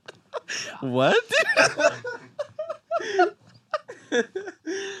 What?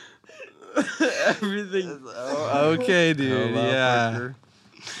 Everything. Okay, dude. Hello, Yeah. Parker.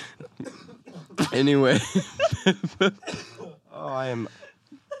 Anyway, Oh, I am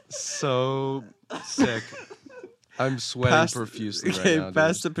so sick. I'm sweating profusely okay, right now.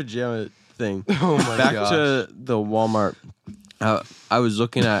 past dude. the pajama thing. Oh my Back gosh. to the Walmart. I was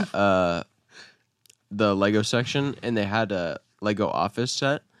looking at the Lego section, and they had a Lego office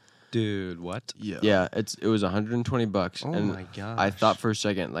set. Dude, what? Yeah, it was $120, Oh and my gosh. I thought for a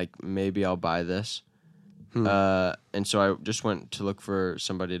second like maybe I'll buy this. Hmm. And so I just went to look for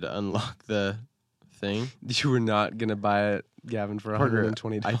somebody to unlock the thing. You were not going to buy it, Gavin, for Parker,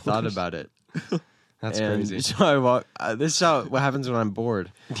 $120. I thought about it. That's and crazy. So I walk. This is what happens when I'm bored.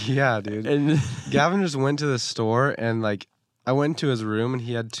 Yeah, dude. And Gavin just went to the store and like I went to his room and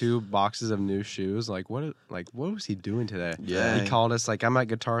he had 2 boxes of new shoes. Like what was he doing today? Yeah. He called us like, I'm at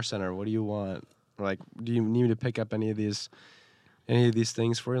Guitar Center. What do you want? We're like, do you need me to pick up any of these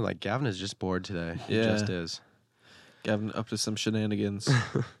things for you? Like Gavin is just bored today. He Yeah. just is. Gavin up to some shenanigans.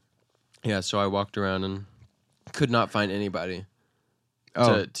 yeah, so I walked around and could not find anybody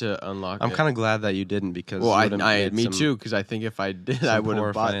Oh, to unlock. I'm it. kind of glad that you didn't because Well, you would've made me some- too, because I think if I did, some I would poor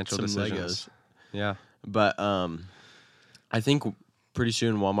have bought financial some decisions. Legos. Yeah. But I think pretty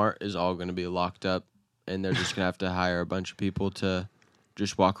soon Walmart is all going to be locked up, and they're just going to have to hire a bunch of people to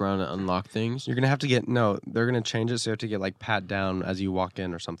just walk around and unlock things You're gonna have to they're gonna change it so you have to get like pat down as you walk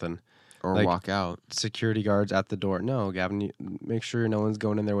in or something. or like- walk out. Security guards at the door. No, Gavin, you make sure no one's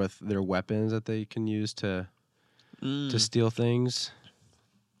going in there with their weapons that they can use to steal things.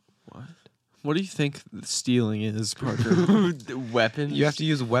 What do you think stealing is, Parker? Weapons. You have to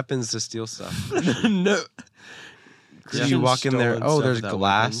use weapons to steal stuff. no. You walk in there. Stolen Oh, stuff there's without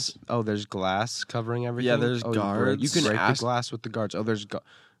glass. weapons. Oh, there's glass covering everything. Yeah, there's oh, you break- guards. You can Break break the the glass with the guards. Oh,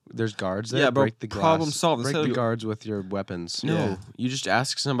 there's guards there. Yeah, bro, break the glass. problem solved. Break Instead the of- guards with your weapons. No, Yeah. you just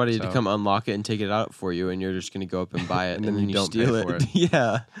ask somebody to So- come unlock it and take it out for you, and you're just going to go up and buy it, And and, then then you you don't pay steal for it. it.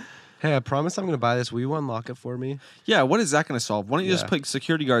 yeah. Hey, I promise I'm gonna buy this. Will you unlock it for me? Yeah, what is that going to solve? Why don't you just Yeah. put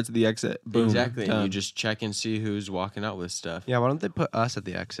security guards at the exit? Boom. Exactly. And Done. you just check and see who's walking out with stuff. Yeah. Why don't they put us at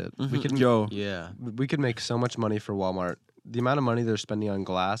the exit? We could Yo, Yeah. we could make so much money for Walmart the amount of money they're spending on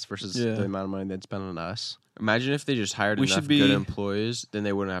glass versus Yeah. the amount of money they'd spend on us. Imagine if they just hired We enough should be- good employees, then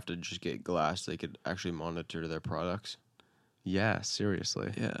they wouldn't have to just get glass. They could actually monitor their products. Yeah,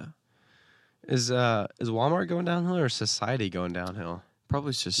 seriously. Yeah. Is Walmart going downhill or society going downhill?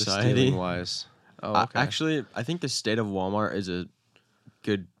 Probably Just society. stealing wise. Oh, okay. Actually, I think the state of Walmart is a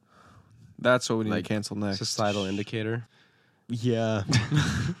good. That's what we need Like, to cancel next. societal indicator. Yeah.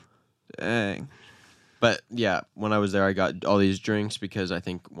 Dang. But yeah, when I was there, I got all these drinks because I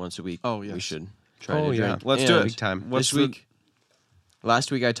think once a week Oh, yes. we should try Oh, to yeah. drink. Let's And do it. Big time. What's this week,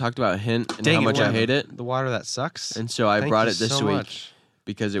 last week I talked about Hint and Dang how it, much I Web. hate it, The water that sucks. and so I Thank brought you it this so week much.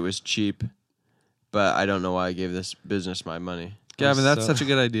 because it was cheap. But I don't know why I gave this business my money. Gavin, that's so- such a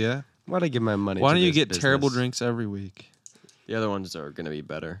good idea. Why'd I give my money? Why to don't you this get terrible business? drinks every week? The other ones are going to be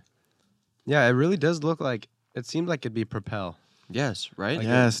better. Yeah, it really does look like. It seems like it'd be Propel. Yes, right? Like,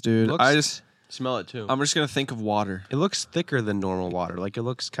 Yes, dude. looks- Smell it too. I'm just gonna think of water. It looks thicker than normal water. Like it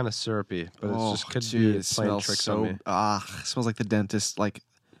looks kind of syrupy, but it just could be it playing smells tricks so. on me. It smells like the dentist like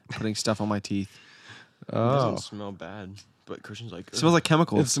putting stuff on my teeth. It Oh, doesn't smell bad. But Christian's like, It smells like it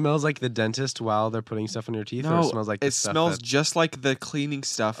chemicals. smells like the dentist while they're putting stuff on your teeth. or No, it smells like the it stuff smells that- just like the cleaning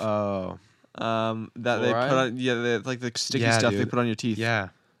stuff. Oh, That they put Fluoride? on. Yeah, like the sticky Yeah, stuff they dude. put on your teeth. yeah.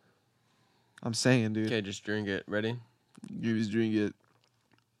 I'm saying, dude. okay, just drink it. Ready? You just drink it.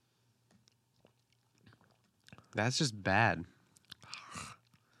 That's just bad.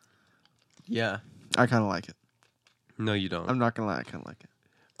 Yeah. I kind of like it. No, you don't. I'm not gonna lie. I kind of like it.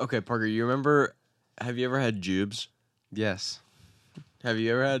 Okay, Parker, you remember, have you ever had Jubes? Yes. Have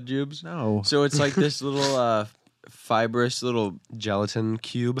you ever had Jubes? No. So it's like this little fibrous little, Gelatin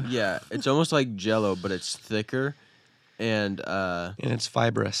cube. yeah, it's almost like Jello, but it's thicker. And And it's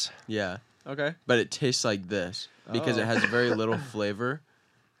fibrous. yeah, Okay. but it tastes like this because Oh. it has very little flavor.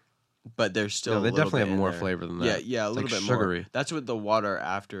 But there's still No, a they little definitely bit have in more there. flavor than Yeah, that. yeah, a It's little like bit sugary. more. That's what the water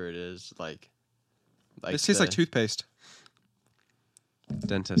after it is like. This tastes like toothpaste.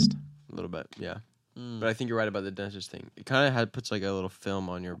 Dentist. A little bit, yeah. Mm. But I think you're right about the dentist thing. It kind of puts like a little film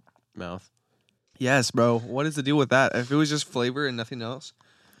on your mouth. Yes, bro. What is the deal with that? If it was just flavor and nothing else,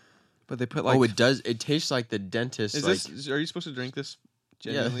 but they put like. Oh, it does. It tastes like the dentist. Is like, this? Are you supposed to drink this?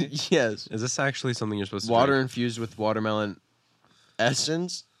 yeah, Genuinely? yes. Is this actually something you're supposed to Water drink? infused with watermelon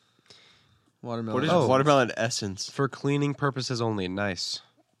essence. Watermelon. What is Oh. watermelon essence? For cleaning purposes only. Nice.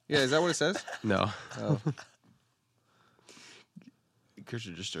 Yeah, is that what it says? No. Oh.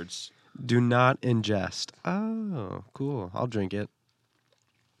 Christian just starts. Do not ingest. Oh, cool. I'll drink it.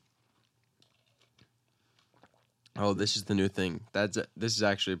 Oh, this is the new thing. This is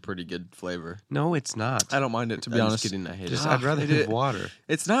actually a pretty good flavor. No, it's not. I don't mind it, to be I'm honest. just kidding. I hate Just, it. I'd rather it have is- water.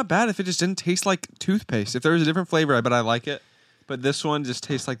 It's not bad if it just didn't taste like toothpaste. If there was a different flavor, I bet I like it. But this one just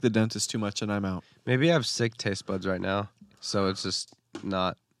tastes like the dentist too much, and I'm out. Maybe I have sick taste buds right now, so it's just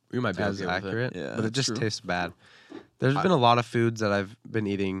not We might be as okay with it. accurate. Yeah, but it that's just true. tastes bad. There's been a lot of foods that I've been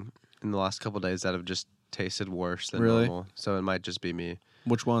eating in the last couple of days that have just tasted worse than Really? normal. So it might just be me.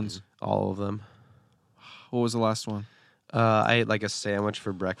 Which ones? All of them. What was the last one? I ate like a sandwich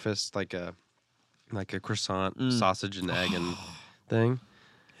for breakfast, like a croissant, Mm. sausage and egg and thing.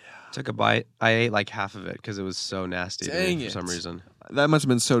 Took a bite. I ate like half of it because it was so nasty to Dang me it. for some reason. That must have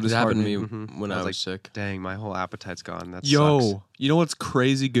been so It happened to disheartening. me Mhm. when I I was was like, sick. Dang, my whole appetite's gone. That Yo, sucks. you know what's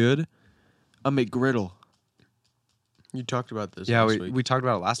crazy good? A McGriddle. You talked about this. Yeah, last we, week. we talked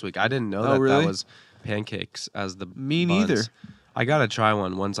about it last week. I didn't know Oh, that really? that was pancakes as the Me buns. neither. I gotta try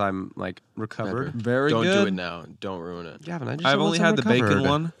one once I'm like recovered. Never. Very Don't good. do it now. Don't ruin it. Yeah, but I just I've said only once I'm had the bacon recovered.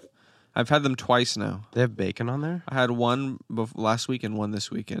 one. I've had them twice now. They have bacon on there. I had one last week and one this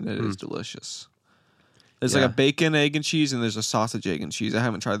weekend. It is delicious. There's Yeah. like a bacon, egg, and cheese, and there's a sausage, egg, and cheese. I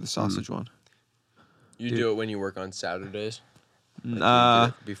haven't tried the sausage one. You Dude. do it when you work on Saturdays. Like,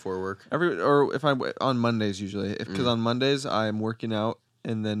 you did it before work. If I'm on Mondays usually, because on Mondays I'm working out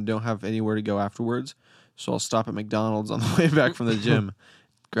and then don't have anywhere to go afterwards, so I'll stop at McDonald's on the way back from the gym,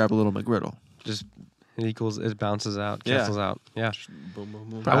 grab a little McGriddle. Just it bounces out, Yeah. cancels out. Yeah. Boom, boom,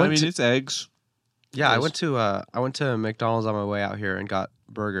 boom. I went mean, to- it's eggs. Yeah, I Nice. went to McDonald's on my way out here and got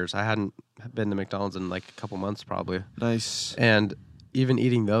burgers. I hadn't been to McDonald's in like a couple months probably. Nice. And even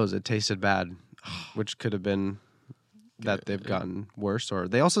eating those, it tasted bad, which could have been that they've gotten worse, or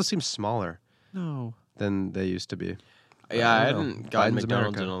they also seem smaller No. than they used to be. Yeah, I I don't know. hadn't gotten Biden's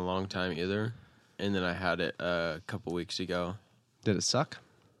McDonald's America. in a long time either, and then I had it a couple weeks ago. Did it suck?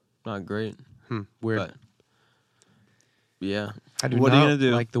 Not great, Weird. but yeah. I do What are you not gonna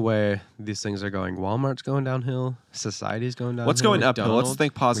do? like the way these things are going. Walmart's going downhill. Society's going downhill. What's going uphill? Let's McDonald's?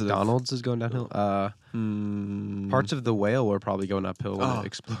 think positive. McDonald's is going downhill. Hmm. Parts of the whale were probably going uphill when Oh. it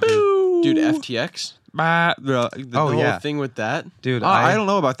exploded. Boo! Dude, FTX. The Oh, The yeah. whole thing with that. Dude, I don't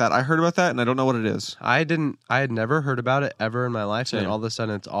know about that. I heard about that and I don't know what it is. I had never heard about it ever in my life, Same. and all of a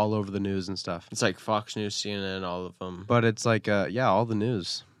sudden it's all over the news and stuff. It's like Fox News, CNN, all of them. But it's like, all the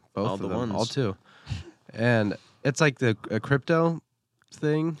news, both All of the them, ones. all two, and it's like a crypto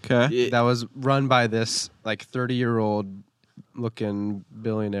thing Okay. that was run by this like 30-year-old looking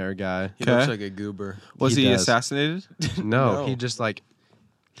billionaire guy. He Okay. looks like a goober. Was He he does. assassinated? No, No. he just like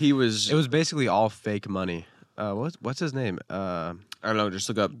He was. it was basically all fake money. What's his name? I don't know. Just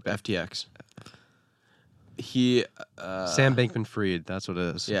look up FTX. He. Sam Bankman-Fried. That's what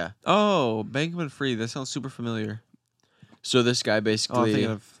it is. Yeah. Oh, Bankman-Fried. That sounds super familiar. So this guy Oh, I'm basically.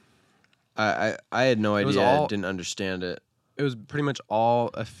 thinking of. I had no It was idea. all- Didn't understand it. It was pretty much all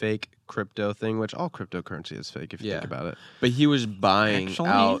a fake crypto thing, which all cryptocurrency is fake if you Yeah. think about it. But he was buying Actually?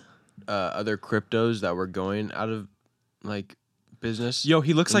 out other cryptos that were going out of like business. Yo,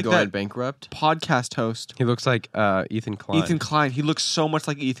 he looks and like going that bankrupt. podcast host. He looks like Ethan Klein. Ethan Klein. He looks so much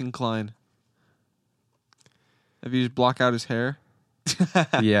like Ethan Klein. If you just block out his hair.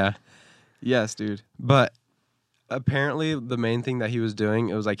 Yeah. Yes, dude. But apparently the main thing that he was doing,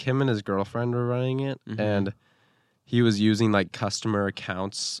 it was like him and his girlfriend were running it, Mhm. and he was using like customer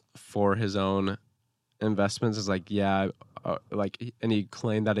accounts for his own investments. It's like, and he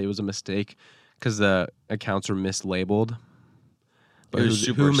claimed that it was a mistake because the accounts were mislabeled. But It was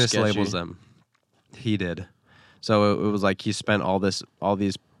super who sketchy. mislabels them? He did. So it was like he spent all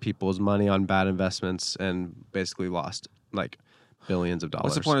these people's money on bad investments and basically lost like billions of dollars.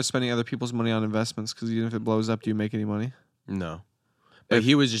 What's the point of spending other people's money on investments? Because even if it blows up, do you make any money? No. But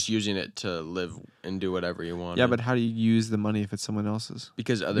he was just using it to live and do whatever he wanted. Yeah, but how do you use the money if it's someone else's?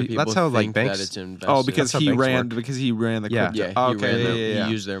 because other That's people how, like, think banks- that it's invested. Oh, because That's how banks work. he ran the Yeah. crypto. yeah, Oh, he okay, ran their, yeah.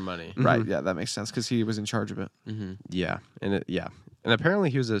 he used their money. Mhm. Right, yeah, that makes sense because he was in charge of it. Mm-hmm. Yeah, and apparently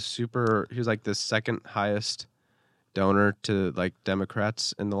he was like the second highest donor to like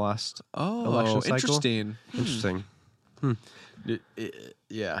Democrats in the last. Oh, Election cycle? interesting. Interesting.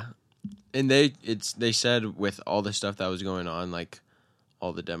 Yeah, and they said with all the stuff that was going on, like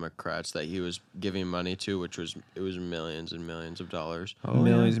all the Democrats that he was giving money to, which was millions and millions of dollars.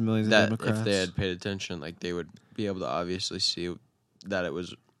 Millions and millions That of Democrats. if they had paid attention, like they would be able to obviously see that it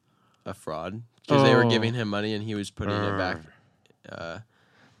was a fraud because they were Oh. giving him money and he was putting it back,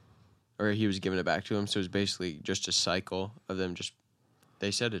 or he was giving it back to him. So it was basically just a cycle of them. Just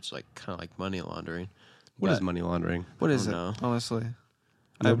they said it's like kind of like money laundering. What is But- money laundering? What is I it? don't Honestly,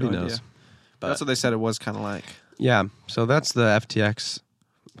 I have Nobody no knows. idea. But That's what they said it was kind of like. Yeah, so that's the FTX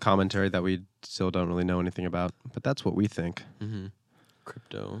commentary that we still don't really know anything about, but that's what we think. mm-hmm.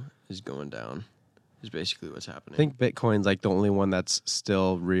 Crypto is going down. Is basically what's happening. I think Bitcoin's like the only one that's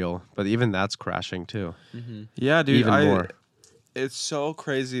still real, but even that's crashing too. Mm-hmm. Yeah, dude. Even more. It's so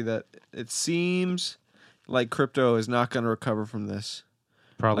crazy that it seems like crypto is not going to recover from this.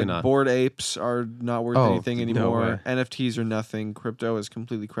 Probably Like not. Bored apes are not worth Oh, anything no anymore. way. NFTs are nothing. Crypto is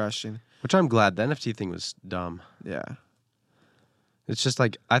completely crashing. Which I'm glad. The NFT thing was dumb. Yeah. It's just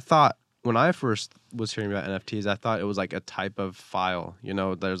like I thought when I first was hearing about NFTs, I thought it was like a type of file. You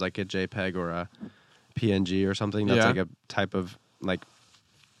know, there's like a JPEG or a PNG or something that's Yeah. like a type of like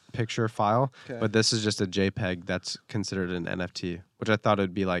picture file. Okay. But this is just a JPEG that's considered an NFT, which I thought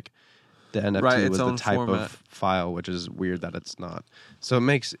it'd be like the NFT Right, its was the own type format. of file, which is weird that it's not. So it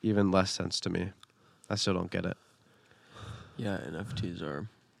makes even less sense to me. I still don't get it. Yeah, NFTs are.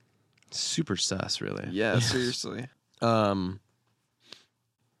 Super sus, really. Yeah, seriously.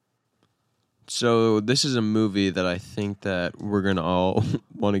 So this is a movie that I think that we're gonna all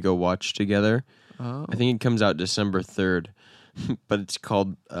want to go watch together. Oh. I think it comes out December 3rd, but it's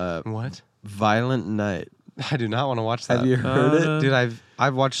called What? Violent Night. I do not want to watch that. Have you heard it? Dude,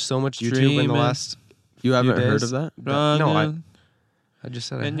 I've watched so much YouTube in Dreaming. the last. You haven't few heard days. of that? No, I just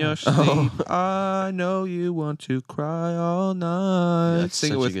said I In have. your sleep, I know you want to cry all night. Yeah, it's Sing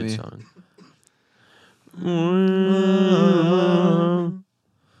such it with a good me. song.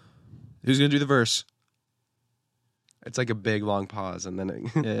 Who's gonna do the verse? It's like a big long pause and then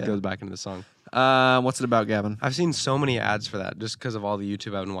it Yeah. goes back into the song. What's it about, Gavin? I've seen so many ads for that just because of all the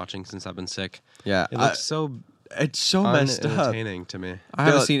YouTube I've been watching since I've been sick. Yeah, It looks so it's so messed up. unentertaining to me. I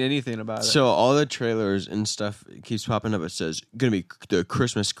haven't Yeah. seen anything about it. So all the trailers and stuff keeps popping up. It says gonna be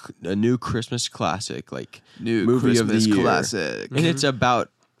a new Christmas classic, like New movie of the Christmas year. classic. And it's about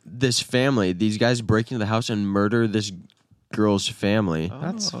this family. These guys break into the house and murder this girl's family.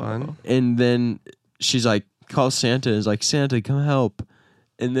 That's fun. And then she's like, calls Santa and is like, Santa, come help.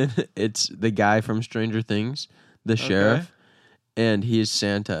 And then it's the guy from Stranger Things, the sheriff, and he is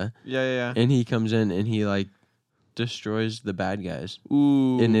Santa. Yeah. And he comes in and he like destroys the bad guys,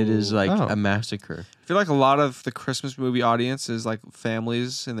 Ooh. and it is like Oh. a massacre. I feel like a lot of the Christmas movie audience is like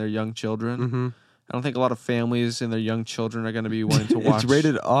families and their young children. Mm-hmm. I don't think a lot of families and their young children are going to be wanting to watch. It's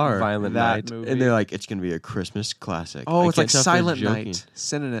rated R, Violent that Night. movie. and they're like, it's gonna be a Christmas classic. Oh, I it's like can't tell if they're Silent joking. Night,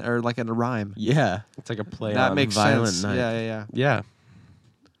 synonym or like in a rhyme. Yeah, It's like a play That on makes Violent sense. Night. Yeah. Yeah.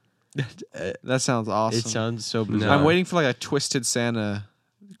 That sounds awesome. it sounds so No. bizarre. I'm waiting for like a Twisted Santa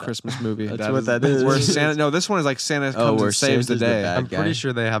Christmas movie. That's what that is. Where Santa? No, this one is like Santa comes where and saves the Santa's the day. bad I'm guy. pretty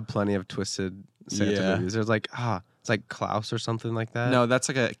sure they have plenty of twisted Santa Yeah. movies. There's like it's like Klaus or something like that. No, that's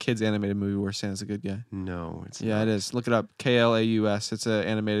like a kids animated movie where Santa's a good guy. No, it's Yeah, not. it is. Look it up. KLAUS. It's an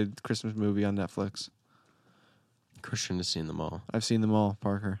animated Christmas movie on Netflix. Christian has seen them all. I've seen them all,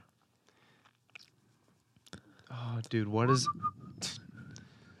 Parker. Oh, dude, what is?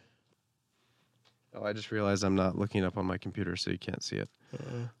 Oh, I just realized I'm not looking up on my computer, so you can't see it.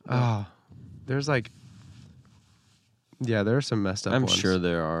 There's like, yeah, there are some messed up I'm ones. sure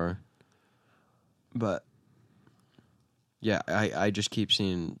there are, but yeah, I just keep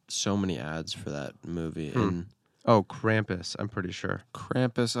seeing so many ads for that movie, and Oh, Krampus. I'm pretty sure.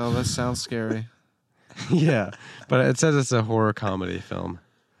 Krampus. Oh, that sounds scary. Yeah, but it says it's a horror comedy film,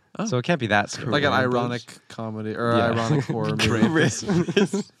 Oh. so it can't be that scary. Like an ironic comedy or Yeah. ironic horror movie.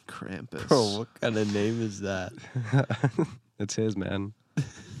 Krampus. Krampus. Bro, what kind of name is that? It's his, man.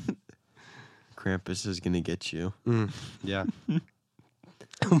 Krampus is gonna get you. Yeah.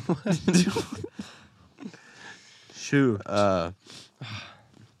 Shoot.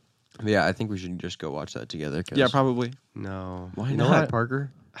 Yeah, I think we should just go watch that together. 'Cause Yeah, probably. No. Why You know not, what?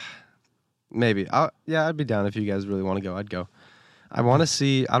 Parker? Maybe. I'd be down if you guys really want to go. I'd go. I want to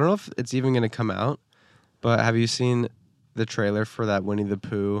see. I don't know if it's even going to come out, but have you seen the trailer for that Winnie the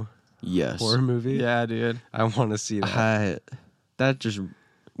Pooh Yes. horror movie? Yeah, dude. I want to see that. That just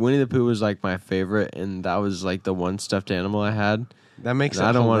Winnie the Pooh was like my favorite, and that was like the one stuffed animal I had. That makes it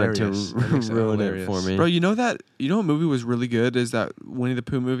I don't want it to hilarious. That makes ruin it hilarious. for me. Bro, you know what movie was really good is that Winnie the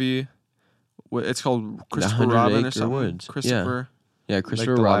Pooh movie. It's called Christopher 100 Robin or Acre something. Woods. Christopher. Yeah,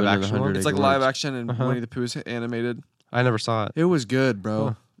 Christopher the Robin live and the action one? 100 It's like Acre live Woods. action and Uh-huh. Winnie the Pooh's animated. I never saw it. It was good, bro.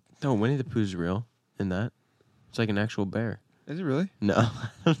 Huh. No, Winnie the Pooh's real in that. It's like an actual bear. Is it really? No.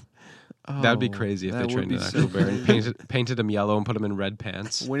 That'd be Oh, crazy if that they would trained be an so actual bear and crazy. painted him yellow and put him in red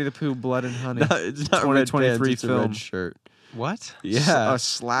pants. Winnie the Pooh, Blood and Honey. No, it's not red 2023 pants, it's a film. red shirt. What? Yeah. A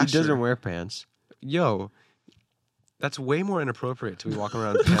slasher. He doesn't wear pants. Yo, that's way more inappropriate to be walking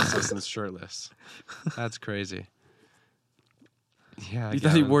around pantsless and shirtless. That's crazy. Yeah. You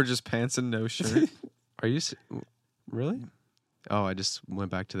thought he Gavin. wore just pants and no shirt? Are you really? Oh, I just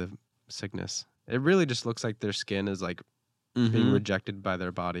went back to the sickness. It really just looks like their skin is like being Mhm. rejected by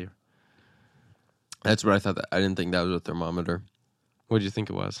their body. That's what I thought. I didn't think that was a thermometer. What did you think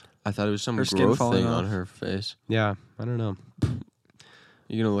it was? I thought it was some Her skin growth falling thing on off. her face. Yeah, I don't know.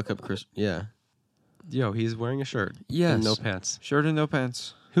 You gonna look up Chris? Yeah. Yo, he's wearing a shirt. Yes. And no pants. Shirt and no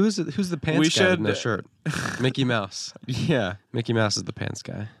pants. Who's the pants We guy with should- no shirt? Mickey Mouse. Yeah. Mickey Mouse is the pants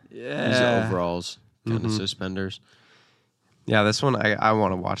guy. Yeah. These overalls, kind of Mhm. suspenders. Yeah, this one I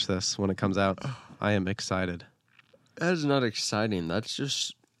want to watch this when it comes out. I am excited. That is not exciting. That's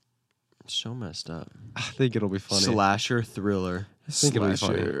just so messed up. I think it'll be funny. Slasher thriller. think it'll be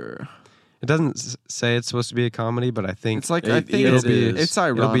funny. Slasher. It doesn't say it's supposed to be a comedy, but I think It's like It- I think it'll it's, be- it's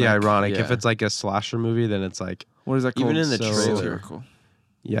ironic. it'll be ironic. If Yeah. it's like a slasher movie, then it's like, What is that called? Even in the So- trailer. Satirical.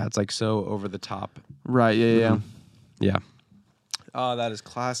 yeah, it's like so over the top. Right. Yeah. Yeah. Mhm. Yeah. Oh, that is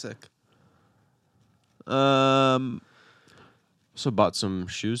classic. Also bought some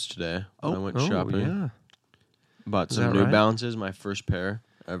shoes today when I went shopping. yeah. Bought Is some that New right? Balances, my first pair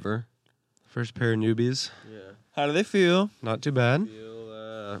ever. First pair of newbies. Yeah. How do they feel? Not too bad.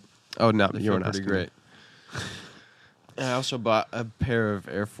 Feel, Oh no, they you feel weren't pretty asking great. And I also bought a pair of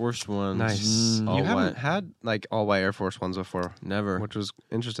Air Force Ones. Nice. all You haven't white. had like all white Air Force Ones before, Never. which was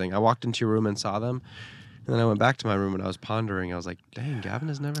interesting. I walked into your room and saw them, and then I went back to my room and I was pondering. I was like, "Dang, Gavin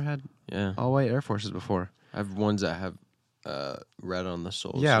has never had Yeah. all white Air Forces before." I have ones that have red on the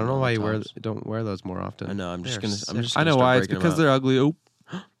soles. Yeah, I don't and know on why the you tops. don't wear those more often. I know. I'm just They're gonna. sick. I'm just. I know gonna start why. It's breaking them because out. they're ugly. Oh,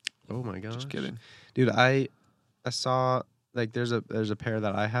 Oh my gosh. just kidding. Dude, I saw like there's a pair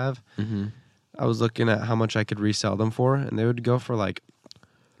that I have. Mhm. I was looking at how much I could resell them for, and they would go for like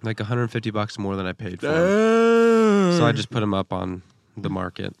 $150 more than I paid for them. So I just put them up on the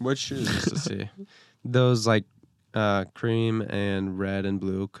market What shoes? just to see. Those like cream and red and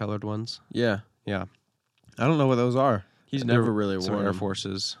blue colored ones. Yeah. Yeah, I don't know what those are. He's They're never really some worn Air them.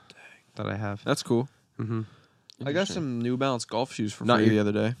 Forces that I have. That's cool. Mm-hmm. I got Interesting. some New Balance golf shoes for Not free your- the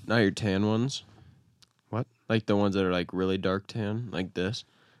other day. Not your tan ones. What? Like the ones that are like really dark tan, like this.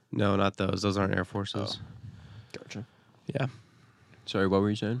 No, not those. Those aren't Air Forces. Gotcha. Yeah. Sorry, what were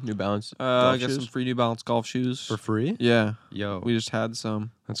you saying? New Balance. I golf got shoes? some free New Balance golf shoes. For free? Yeah. Yo, We just had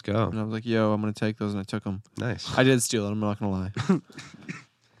some. let's go. And I was like, yo, I'm going to take those. And I took them. Nice. I did steal it. I'm not going to lie.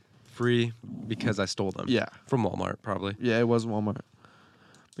 Free because I stole them. Yeah. From Walmart, probably. Yeah, it was Walmart.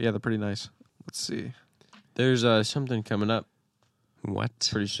 But yeah, they're pretty nice. Let's see. There's something coming up What?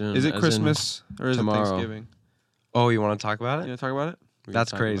 pretty soon. Is it as in- Christmas or is tomorrow. it Thanksgiving? Oh, you want to talk about You it? want to talk about it? we can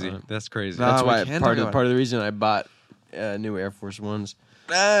That's talk crazy. about it. That's crazy. Nah, That's we why can part talk of about part of the reason I bought new Air Force Ones.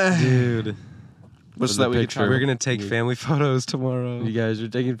 Dude. What's For the that we could picture. talk We're going to take family photos tomorrow. You guys are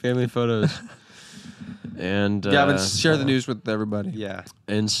taking family photos. And Gavin, share the news with everybody. Yeah.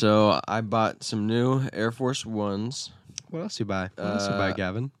 And so I bought some new Air Force Ones. What else you buy? What else you buy,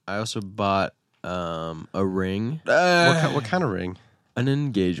 Gavin? I also bought a ring, What kind of ring? an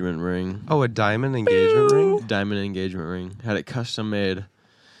engagement ring, Oh, a diamond engagement ring? diamond engagement ring. Had it custom made.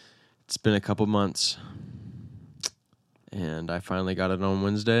 It's been a couple months, and I finally got it on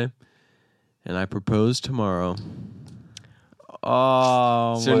Wednesday, and I propose tomorrow.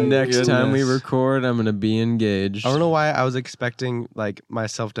 Oh, So my next time we goodness. record, I'm gonna be engaged. I don't know why I was expecting like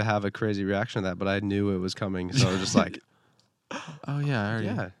myself to have a crazy reaction to that, but I knew it was coming, so I was just like, Oh, yeah. I already.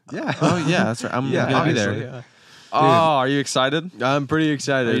 yeah. Oh, yeah. That's right. I'm Yeah, going to be obviously, there. yeah. Oh, are you excited? I'm pretty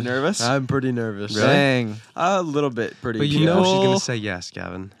excited. Are you nervous? I'm pretty nervous. Dang. A little bit. Pretty. But you know she's People- gonna say yes,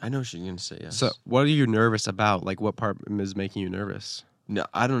 Gavin. I know she's gonna say yes. So what are you nervous about? Like what part is making you nervous? no,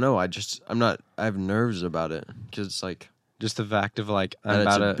 I don't know. I'm not. I have nerves about it because it's like Just the fact of like that I'm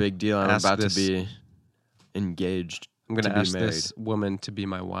it's about a to big deal. I'm ask about this- to be engaged. I'm gonna to be ask married. this woman to be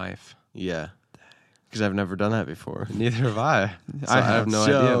my wife. Yeah, because I've never done that before. Neither have I. So I I have have. no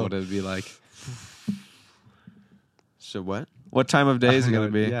So- idea what it would be like. So what? What time of day is it going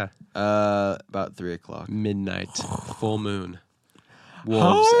to be? Yeah. About 3:00. Midnight. Full moon.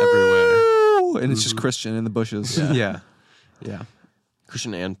 Wolves everywhere. Oh, and it's just Christian in the bushes. Yeah. Yeah. Yeah.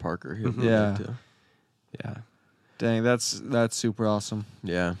 Christian and Parker here. Yeah. Too. Yeah. Dang, that's super awesome.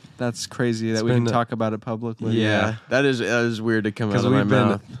 Yeah. That's crazy that It's we can been- talk about it publicly. Yeah. That is weird to come out Because of my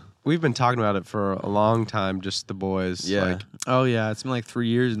mouth. we've been talking about it for a long time, just the boys. Yeah. Like, Oh, yeah. It's been like 3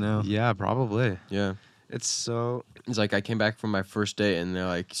 years now. yeah, probably. Yeah. It's so It's like I came back from my first date and they're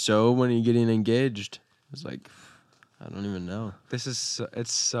like, "So when are you getting engaged?" I was like, "I don't even know."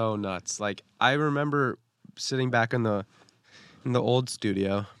 it's so nuts. Like I remember sitting back in the old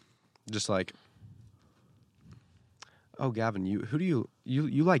studio, just like, oh Gavin, who do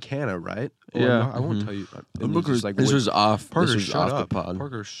you like Hannah, right? Oh, Yeah. I won't Mhm. tell you. And he's just like, This wait, was off. Parker, this was shut off up. the pod.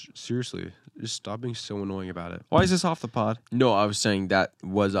 Parker, seriously, just stop being so annoying about it. Why is this off the pod? No, I was saying that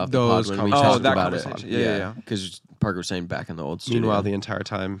was off the Those pod when we conversations. talked that about it. conversation. Yeah. Because Parker was saying back in the old studio. Meanwhile, the entire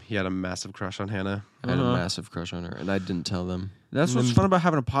time he had a massive crush on Hannah. I had a Uh-huh. massive crush on her, and I didn't tell them. That's what's fun about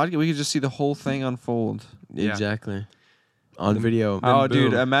having a podcast. We could just see the whole thing unfold. Yeah. Exactly. On Then- video. Oh, boom.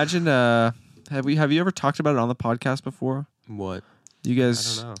 dude, imagine. Have you ever talked about it on the podcast before? What? You I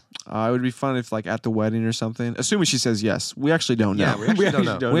guys, don't know. it would be fun if, like, at the wedding or something. Assuming she says yes, we actually don't know. Yeah, we actually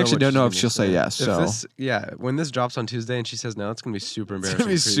don't know. We actually what don't know if she's she'll gonna say yes. If So this, when this drops on Tuesday and she says no, it's gonna be super it's embarrassing. gonna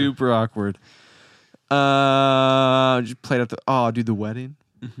be for you. super awkward. Just played at the do the wedding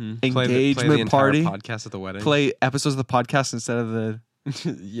Mm-hmm. Play the engagement entire party. podcast at the wedding. Play episodes of the podcast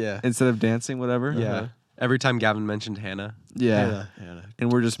instead of dancing, whatever. Yeah. Uh-huh. Every time Gavin mentioned Hannah. yeah.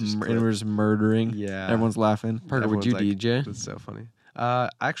 And we're just murdering. Yeah. Everyone's laughing. Parker, would you Everyone's like, DJ? That's so funny. I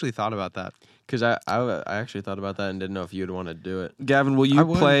actually thought about that. Because I actually thought about that and didn't know if you'd want to do it. Gavin, will I you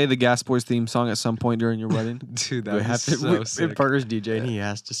would. play the Gas Boys theme song at some point during your wedding? Dude, that We would have be to. so If sick. Parker's DJ, and he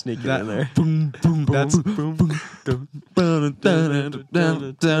has to sneak That- it in there. boom, boom, That's-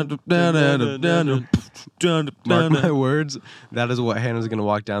 Mark my words, that is what Hannah's going to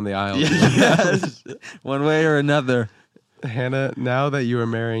walk down the aisle. Yes. one way or another. Hannah, now that you are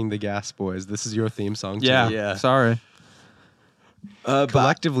marrying the Gas Boys, this is your theme song. too. Yeah. Yeah. Sorry.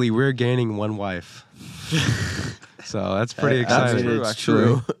 Collectively, we're gaining one wife. So that's pretty That's exciting. true, It's actually.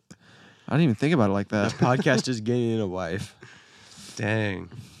 true. I didn't even think about it like This that. podcast is gaining a wife. Dang.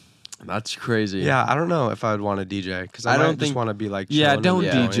 That's crazy. Yeah, I don't know if I would want to DJ because I I don't don't just think- want to be like. Yeah, chilling don't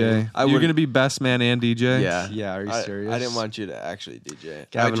and DJ. I You're would- gonna be best man and DJ. Yeah. Yeah, are you serious? I didn't want you to actually DJ.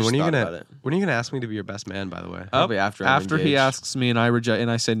 Gavin, I just when are you thought gonna about it. when are you gonna ask me to be your best man? By the way, Probably after I'm After he engaged. asks me and I reject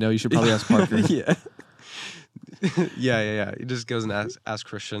and I say no, you should probably ask Parker. Yeah. yeah. He just goes and asks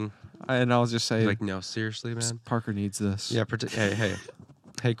Christian. And I'll just say He's like, no, seriously, man. Parker needs this. Yeah.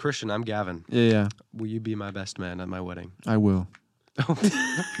 Hey, Christian, I'm Gavin. Yeah. Will you be my best man at my wedding? I will.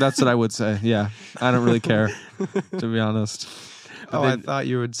 That's what I would say. Yeah. I don't really care, to be honest. Oh, I thought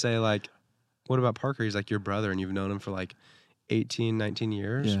you would say like, what about Parker? He's like your brother, and you've known him for like 18, 19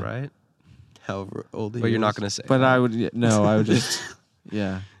 years, Yeah. right? However old he But you're not is. going to say. But I would no, I would just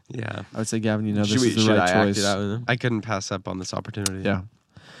yeah. Yeah. I would say, Gavin, you know this should is the right I choice. act it out with him? I couldn't pass up on this opportunity. Yeah.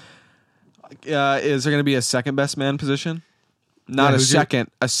 Is there going to be a second best man position? Not Yeah,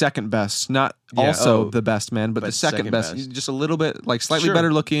 a second best, not Yeah, also oh, the best man, but the but second second best. best. Just a little bit, like slightly Sure.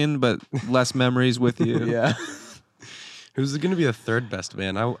 better looking, but less memories with you. Yeah. Who's going to be the third best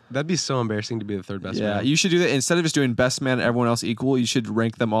man? That'd be so embarrassing to be the third best Yeah, man. you should do that instead of just doing best man and everyone else equal. You should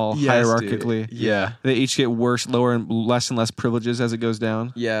rank them all Yes, hierarchically. dude. Yeah. They each get worse, lower, and less privileges as it goes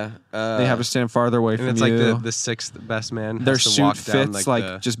down. Yeah. They have to stand farther away And from it's you. like the sixth best man. Their has to suit walk down, fits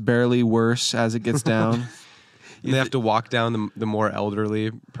the- just barely worse as it gets down. they have to walk down the more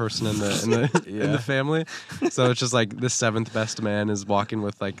elderly person in the in Yeah. the family. So it's just like the seventh best man is walking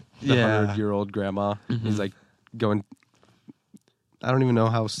with like the Yeah. 100-year-old grandma. He's like going. I don't even know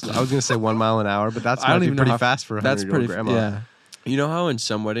how. I was gonna say 1 mile an hour, but that's I don't even know pretty how fast for a That's 100-year-old pretty. grandma. Yeah. You know how in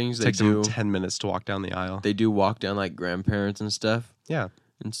some weddings It they takes them do 10 minutes to walk down the aisle. they do walk down like grandparents and stuff Yeah.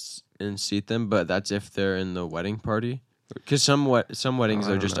 and seat them, but that's if they're in the wedding party. Because some weddings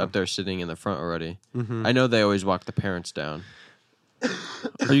I are don't just know. up there sitting in the front already. Mm-hmm. I know they always walk the parents down.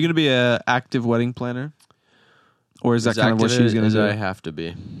 Are you going to be a active wedding planner, or is that As kind of what active she's going as to I do? have to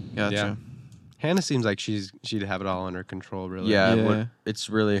be. Gotcha. Yeah. Hannah seems like she'd have it all under control. Really. Yeah, Yeah. it's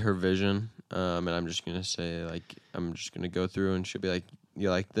really her vision. And I'm just gonna say I'm just gonna go through and she'll be like, "You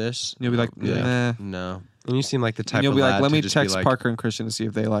like this?" You'll be like, I'll nah. "No." And you seem like the type And you'll of be like, lad let to me just text be like, Parker and Christian to see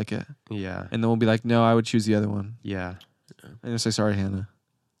if they like it, Yeah. and then we'll be like, no, I would choose the other one. Yeah. And you'll say, sorry, Hannah.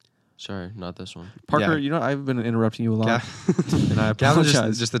 Sorry, not this one. Parker, Yeah. you know I've been interrupting you a lot, and I Gavin's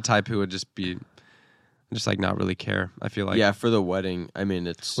apologize. just the type who would just be, just like not really care. I feel like. Yeah, for the wedding. I mean,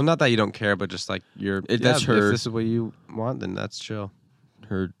 it's Well, not that you don't care, but just like you're. That's If her- this is what you want, then that's chill.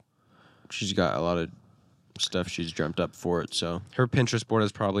 her. She's got a lot of stuff she's dreamt up for it. So Her Pinterest board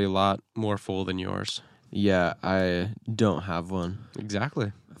is probably a lot more full than yours. yeah, I don't have one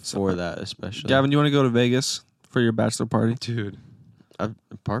Exactly, for that especially. Gavin, you want to go to Vegas for your bachelor party? dude.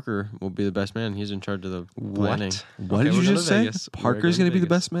 Parker will be the best man. He's in charge of the planning. What Okay, did you we're going just to say? Vegas. We're Parker's going going to be the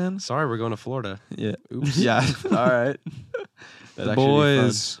Vegas. best man? Sorry, we're going to Florida. Yeah. Oops. Yeah. All right, The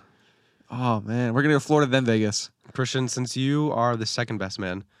boys. Oh, man. We're going to go to Florida, then Vegas. Christian, since you are the second best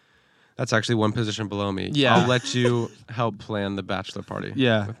man, that's actually one position below me. Yeah. I'll let you help plan the bachelor party.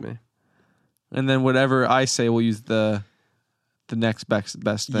 Yeah. With me. And then whatever I say, we'll use the next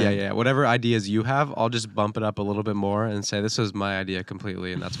best thing. Yeah. Whatever ideas you have, I'll just bump it up a little bit more and say this was my idea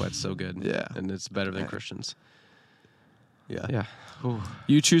completely, and that's why it's so good. Yeah. And it's better than Christian's. Yeah. Yeah. Ooh.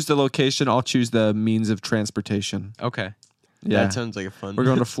 You choose the location, I'll choose the means of transportation. Okay. Yeah. That sounds like a fun. We're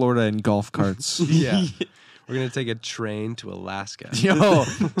going to Florida in golf carts. Yeah. We're gonna take a train to Alaska. Yo,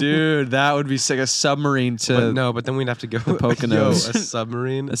 dude, that would be sick. A submarine to But then we'd have to go the Poconos. Yo, a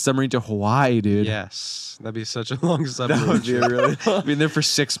submarine. a submarine to Hawaii, dude. Yes, that'd be such a long submarine. That would be a really. Been there for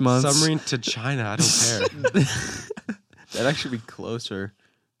 6 months. Submarine to China. I don't care. That'd actually be closer.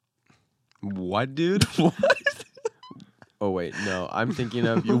 What, dude? Oh wait, no. I'm thinking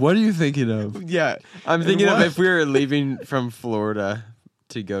of. What are you thinking of? Yeah, I'm thinking of what? if we were leaving from Florida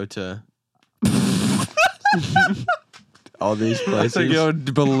to go to all these To places. go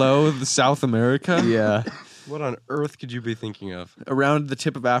below the South America, Yeah, What on earth could you be thinking of? around the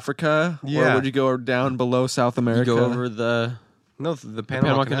tip of Africa, Yeah. or would you go down below South you America? go over the No, the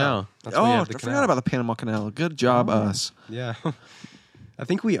Panama Canal. That's why you Oh, have I the forgot canal. about the Panama Canal. Good job, us. Yeah. I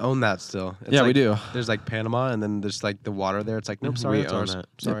think we own that still. It's Yeah, we like- do. There's like Panama, and then there's like the water there. It's like, nope, sorry, We it's own ours. that.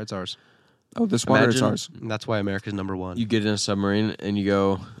 Sorry, it's ours. Oh, this water is Imagine- ours. And that's why America's number one. You get in a submarine and you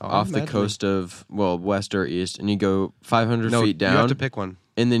go Oh, off the imagining. coast of west or east, and you go 500 no, feet down, you have to pick one.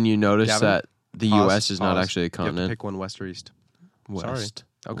 and then you notice Gavin, that the Pause, U.S. is not pause. actually a You have to continent. pick one, west or east. West,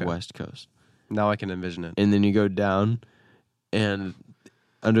 Okay. west coast, Now I can envision it. and then you go down, and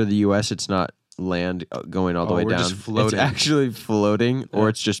under the U.S. it's not land going all the Oh, way we're down. just floating. It's actually floating, or Yeah.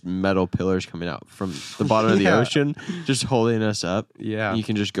 it's just metal pillars coming out from the bottom of the Yeah. ocean, just holding us up. Yeah. You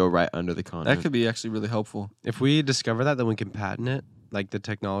can just go right under the continent. That could be actually really helpful. If we discover that, then we can patent it, like the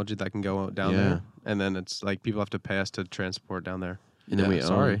technology that can go down Yeah. there. And then it's like people have to pay us to transport down there. and then Yeah, we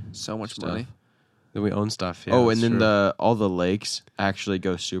sorry. own So much stuff. money. Then we own stuff. Yeah, oh, that's and then true. all the lakes actually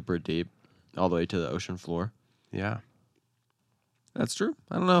go super deep, all the way to the ocean floor. Yeah. That's true.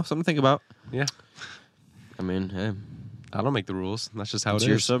 I don't know. Something to think about. Yeah. I mean, hey, I don't make the rules. That's just how it's it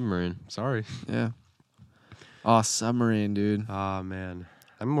your is. submarine. Sorry. Yeah. Oh, submarine, dude. Ah, man.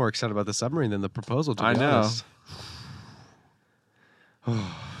 I'm more excited about the submarine than the proposal, to I be know. honest.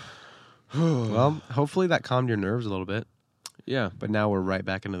 Well, hopefully that calmed your nerves a little bit. Yeah, But now we're right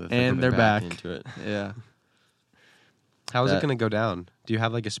back into the thick And of they're it. back. into it. Yeah. How is it that- going to go down? Do you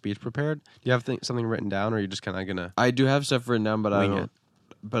have like a speech prepared? Do you have something written down, or are you just kind of gonna? I do have stuff written down, but I Wing don't. it.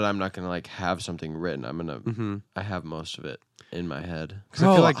 But I'm not gonna like have something written. I'm gonna. Mm-hmm. I have most of it in my head. 'Cause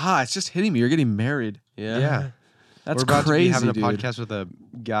I feel like it's just hitting me. You're getting married. yeah, That's we're about crazy, to be having dude. a podcast with a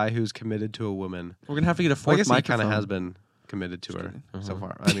guy who's committed to a woman. We're gonna have to get a Well, I fourth guess he microphone. kind of has been committed to her Uh-huh. so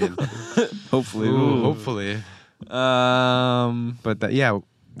far. I mean, Hopefully. ooh, hopefully. But that, yeah,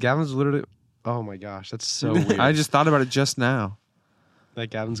 Gavin's literally. Oh my gosh, that's so weird. I just thought about it just now. Like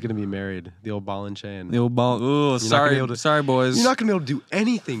Gavin's gonna be married. The old ball and chain. The old ball. Ooh, not sorry, gonna be able to- sorry, boys. You're not gonna be able to do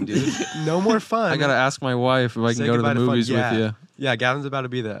anything, dude. No more fun. I gotta ask my wife if I Say can go to goodbye the fun. movies Yeah. with you. Yeah, Gavin's about to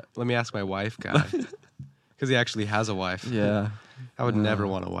be the let me ask my wife guy. Because he actually has a wife. Yeah, I would never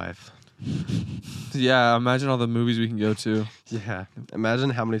want a wife. yeah. Imagine all the movies we can go to. Yeah. Imagine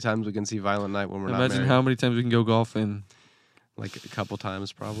how many times we can see Violent Night when we're not Imagine married. how many times we can go golfing. Like a couple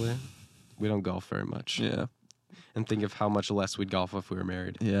times probably. We don't golf very much. Yeah, And think of how much less we'd golf if we were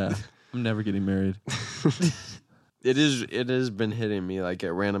married. yeah. I'm never getting married. It has been hitting me like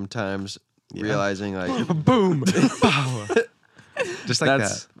at random times, Yeah. realizing like Boom! Pow! Just like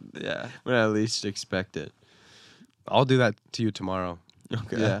That's that. yeah. when I least expect it. I'll do that to you tomorrow.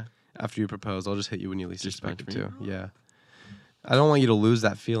 Okay. Yeah. After you propose, I'll just hit you when you least Just expect it punch to. Yeah. I don't want you to lose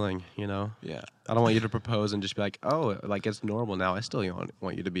that feeling, you know? Yeah. I don't want you to propose and just be like, oh, like it's normal now. I still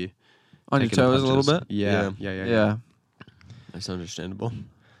want you to be On your taking the toes a little punches. bit. Yeah. Yeah. Yeah. Yeah. That's understandable.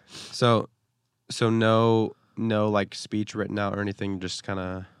 So no like speech written out or anything. Just kind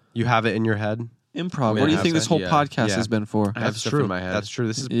of you have it in your head. Improv. I mean, What do I you have think this to- whole yeah. podcast Yeah. has been for? I have stuff in my head. That's true.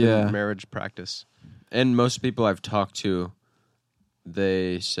 This is Yeah. marriage practice. And most people I've talked to,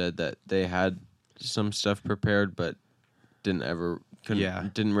 they said that they had some stuff prepared, but didn't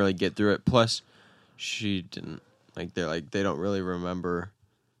really get through it. Plus, she didn't they don't really remember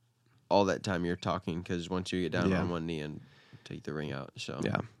all that time you're talking because once you get down Yeah. on one knee and take the ring out, so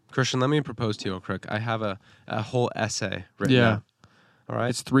Yeah. Christian, let me propose to you real quick. I have a whole essay written Yeah. out. All right.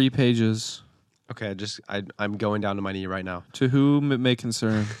 It's 3 pages. Okay. I'm going down to my knee right now. To whom it may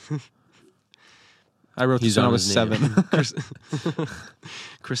concern. I wrote He's this when I on was his 7.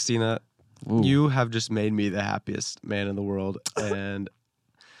 Christina, Ooh. you have just made me the happiest man in the world, and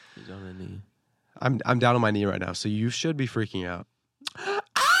he's on a knee. I'm down on my knee right now. So you should be freaking out.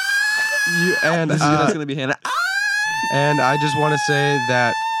 That's gonna be Hannah. And I just want to say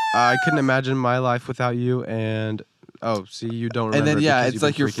that I couldn't imagine my life without you. And see, you don't remember. And then it yeah, because it's you've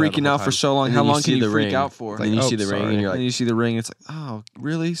like been you're freaking the whole out for time. so long. And How then you long see can you the freak ring. out for? Then you oh, see the ring sorry. and you're And like, you see the ring. It's like, oh,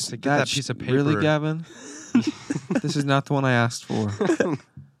 really? So get that piece of Really, paper. Gavin? This is not the one I asked for.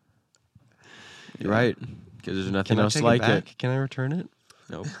 you're right, because there's nothing Can I else take like it it. back? Can I return it?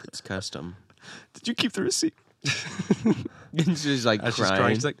 Nope, it's custom. Did you keep the receipt? And she's like As she's crying.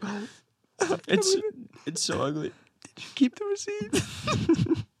 crying, she's like, It's so ugly. "Did you keep the receipt?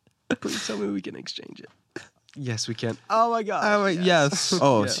 Please tell me we can exchange it." Yes, we can. Oh my god. Oh, yes.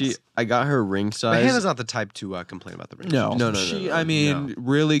 Oh, Yes. see, I got her ring But size. Hannah's not the type to complain about the ring. No. No. She, No. I mean,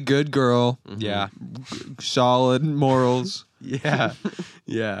 really good girl. Yeah. Solid morals. Yeah.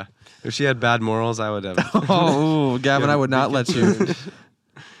 Yeah. If she had bad morals, I would have. Oh, ooh, Gavin, I would not let you.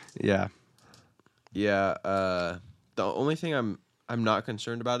 Yeah. Yeah. The only thing I'm not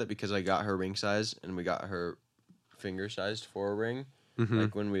concerned about it because I got her ring size and we got her finger sized for a ring. Mhm.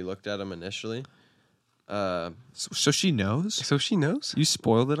 Like when we looked at them initially. So she knows? So she knows. You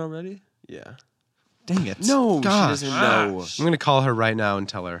spoiled it already? Yeah. Dang it. No, Gosh. she doesn't know. I'm gonna call her right now and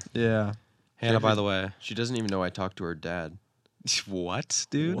tell her. Yeah. Hannah, by the way. She doesn't even know I talked to her dad. What,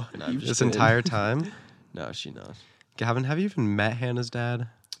 dude? What? No, I'm just This kidding. entire time? No, she knows. Gavin, have you even met Hannah's dad?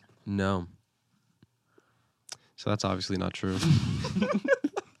 No. So that's obviously not true.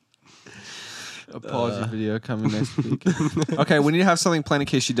 Apology video coming next week. Okay, we need to have something planned in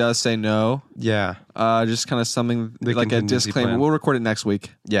case she does say no. Yeah. Just kind of something The like a contingency disclaimer. plan. We'll record it next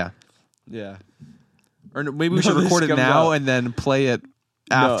week. Yeah. Yeah. Or maybe we No, should this record it comes now out. and then play it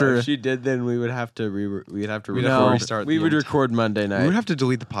No, after. if she did, then we would have to We'd have to record. restart We the would ent- record Monday night. We would have to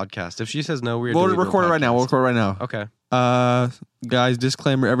delete the podcast. If she says no, we're we'll deleting the record it right now. We'll podcast. record it right now. Okay. Guys,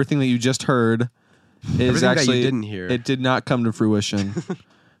 disclaimer: everything that you just heard is Everything actually that you didn't hear. It did not come to fruition.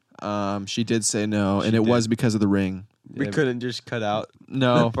 She did say no, and She it was did. because of the ring. we couldn't just cut out the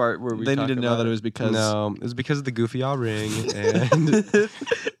No, part where we they need talk to know about that it was because No, it was because of the goofy all ring, and it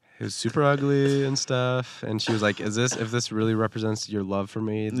was super ugly and stuff. And she was like, "If this really represents your love for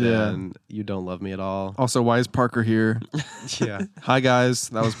me, then you don't love me at all." Also, why is Parker here? Yeah, Hi guys,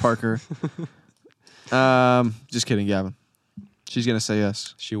 that was Parker. Just kidding, Gavin. She's gonna say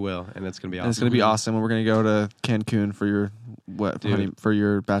yes, she will, and it's gonna be and it's awesome. gonna be awesome. And we're gonna go to Cancun for your Dude. for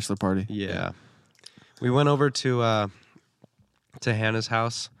your bachelor party. Yeah, we went over to to Hannah's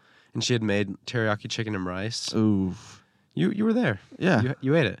house, and she had made teriyaki chicken and rice. Ooh. You were there. Yeah.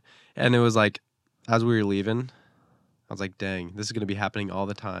 You ate it. And it was like, as we were leaving, I was like, dang, this is going to be happening all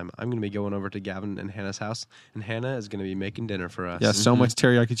the time. I'm going to be going over to Gavin and Hannah's house, and Hannah is going to be making dinner for us. Yeah, so much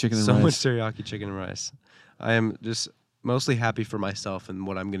teriyaki chicken and so rice. much teriyaki chicken and rice. I am just mostly happy for myself and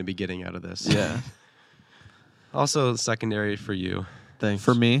what I'm going to be getting out of this. Yeah. Also, secondary for you. Thanks.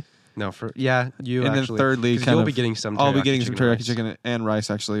 For me. No, you And then actually. thirdly, 'Cause kind you'll of, be getting some. I'll be getting some teriyaki rice. chicken and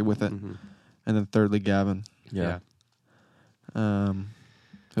rice actually with it. Mhm. And then thirdly, Gavin. Yeah.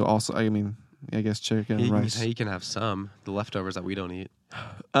 Who also, I mean, I guess chicken and rice. He can have some the leftovers that we don't eat.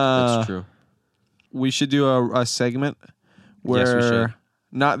 That's true. We should do a segment where, Yes, we should.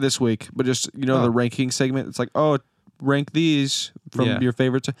 not this week, but just, Oh. the ranking segment. It's like, rank these from your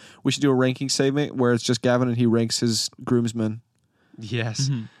favorites. We should do a ranking segment where it's just Gavin and he ranks his groomsmen Yes.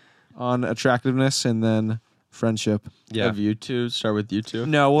 on attractiveness and then friendship. Yeah. Have you two start with you two?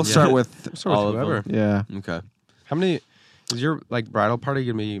 No, we'll Yeah. start with, Sort of all of them. whoever. yeah. Okay. How many? Is your bridal party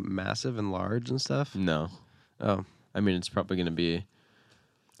gonna be massive and large and stuff? No. Oh, I mean, it's probably going to be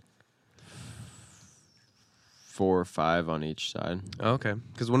 4 or 5 on each side. okay.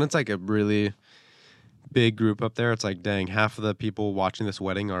 Because when it's like a really big group up there, it's like, dang, half of the people watching this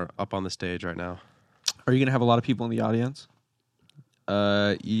wedding are up on the stage right now. Are you going to have a lot of people in the audience?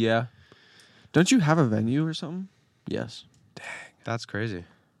 Yeah. Don't you have a venue or something? Yes. That's crazy.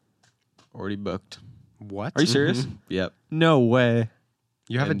 Already booked. What? Are you serious? Yep. No way.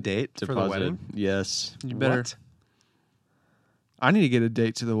 You have a And date for the Deposited. wedding? Yes. You better. What? I need to get a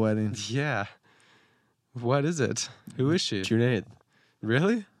date to the wedding. Yeah. What is it? Who is she? June 8th.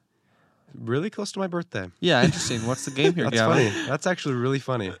 Really? Really close to my birthday. Yeah, interesting. What's the game here, That's Gavin? funny. That's actually really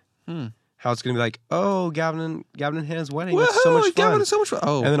funny. Hmm. How it's gonna be like, oh, Gavin and Hannah's wedding. That's so much fun. Gavin, it's so much fun.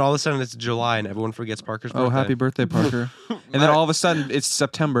 Oh, And then all of a sudden it's July and everyone forgets Parker's birthday. oh, happy birthday, Parker! And then all of a sudden it's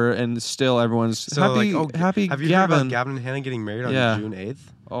September and still everyone's So happy. like, oh, happy have you heard Gavin. about Gavin and Hannah getting married on Yeah. June 8th?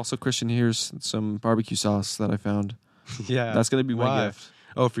 Also, Christian, here's some barbecue sauce that I found. Yeah. That's gonna be my Why? gift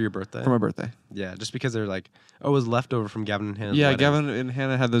Oh, for your birthday? for my birthday. Yeah, just because they're like, oh, it was leftover from Gavin and Hannah's Yeah, wedding. Gavin and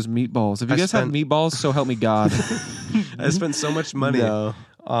Hannah had those meatballs. If you I guys have spent- meatballs, so help me God. I spent so much money No.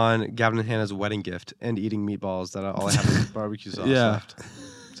 on Gavin and Hannah's wedding gift and eating meatballs that all I have is barbecue sauce Yeah. left.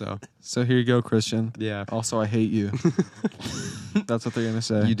 So, So here you go, Christian. yeah. Also, I hate you. That's what they're gonna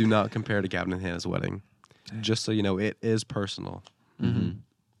say. You do not compare to Gavin and Hannah's wedding. Just so you know, it is personal. Mhm.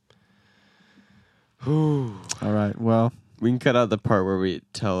 Whew. All right. Well, We can cut out the part where we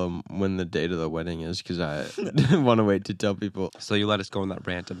tell them when the date of the wedding is because I want to wait to tell people. So you let us go on that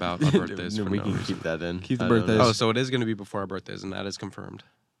rant about our birthdays. No, for we no can reason. keep that in. Keep the I don't birthdays. know. Oh, so it is going to be before our birthdays, and that is confirmed.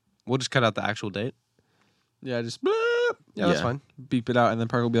 We'll just cut out the actual date. yeah, just bleep, Yeah, that's Yeah. fine. beep it out, and then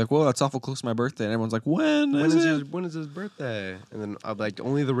Parker will be like, "Whoa, that's awful close to my birthday," and everyone's like, "When is it?" When is his birthday? And then I'll be like,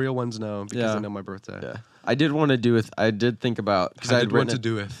 only the real ones know because Yeah. I know my birthday. Yeah. I did want to do with. I did think about because I I'd did want written to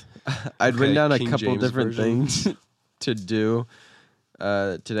do with. I'd written Okay, down a King couple James different version. things to do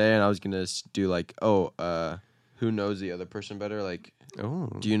today, and I was gonna do like, who knows the other person better? Like, Oh,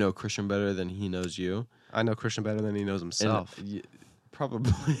 do you know Christian better than he knows you? I know Christian better than he knows And, himself.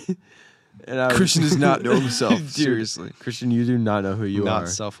 probably. And I was- Christian does not know himself. Dude, Seriously. Christian, you do not know who you Not are.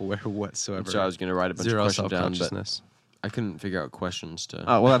 self-aware whatsoever. So I was gonna write a bunch Zero of questions down, but self-consciousness. I couldn't figure out questions to.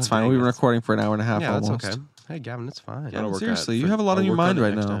 Oh well, that's fine. Dang, We've been that's- recording for an hour and a half Yeah, that's almost. okay. Hey, Gavin, it's fine. That'll work out seriously, you for- have a lot on I'll your work on mind it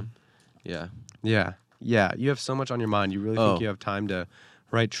right next now. time. Yeah. Yeah, yeah. You have so much on your mind. You really think Oh. you have time to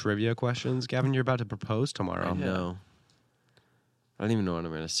write trivia questions, Gavin? You're about to propose tomorrow. I know. I don't even know what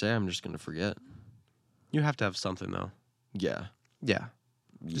I'm gonna say. I'm just gonna forget. You have to have something though. Yeah. Yeah.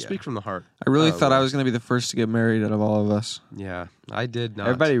 Just Yeah. speak from the heart. I really Oh, thought I well. was going to be the first to get married out of all of us. Yeah, I did not.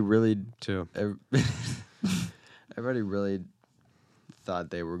 Everybody really too. Everybody really thought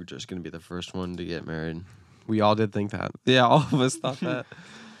they were just going to be the first one to get married, We all did think that. Yeah, all of us thought that.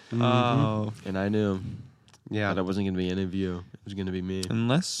 Oh, and I knew Yeah. that it wasn't going to be any of you. It was going to be me.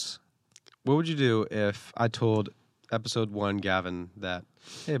 unless What would you do if I told episode 1 Gavin that,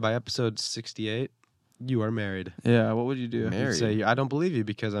 hey, by episode 68, you are married? yeah, what would you do? Married. You'd say, I don't believe you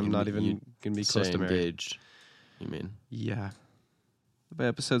because I'm You not mean- even you going to be Say close to married. engaged. You mean? Yeah. By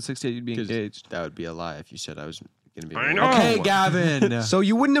episode 68, you'd be 'Cause engaged. That would be a lie if you said I was going to be. I married. know. Okay, Oh. Gavin. So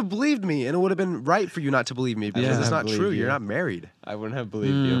you wouldn't have believed me, and it would have been right for you not to believe me because Yeah. it's not Believe true. you. You're not married. I wouldn't have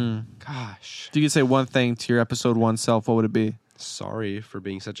believed you. Mm. Gosh. If you could say one thing to your episode 1 self, what would it be? Sorry for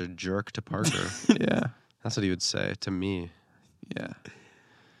being such a jerk to Parker. Yeah, That's what he would say to me. yeah.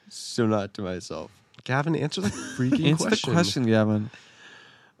 So not to myself. Gavin, answer the freaking Answer the question, Gavin.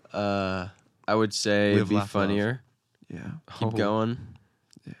 I would say Live, be laugh, love. funnier. Yeah. Keep Oh. going.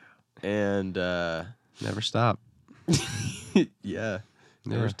 Yeah. And Never stop. Yeah.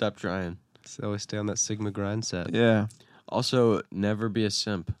 Never Yeah. stop trying. So always stay on that Sigma grind set. Yeah. Also, never be a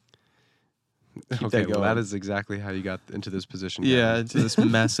simp. Keep Okay, that well, that going. is exactly how you got into this position. Yeah, Gavin. into this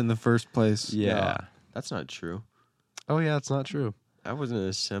mess in the first place. Yeah. That's not true. Oh yeah, it's not true. I wasn't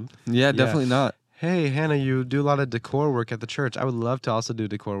a simp. Yeah, definitely not. Hey, Hannah, you do a lot of decor work at the church. I would love to also do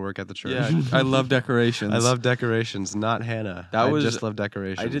decor work at the church. Yeah, I love decorations. I love decorations, not Hannah. I just love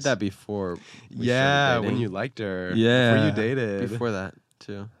decorations. I did that before. we Yeah, started when dating. you liked her. Yeah. Before you dated. Before that,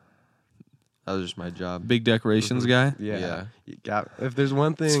 too. That was just my job. big decorations guy. Yeah. Yeah. You got, if there's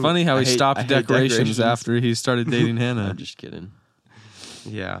one thing. It's funny how I he hate- stopped I hate decorations, decorations. after he started dating Hannah. I'm just kidding.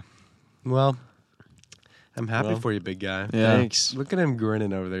 Yeah. Well, I'm happy Well, for you, big guy. Yeah. Thanks. Look at him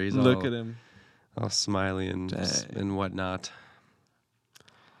grinning over there. He's Look all, at him. all smiley and Dang. whatnot.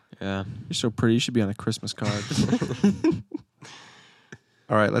 Yeah. You're so pretty. You should be on a Christmas card.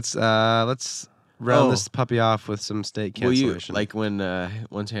 All right, let's round Oh. this puppy off with some state Will you, cancellation. like when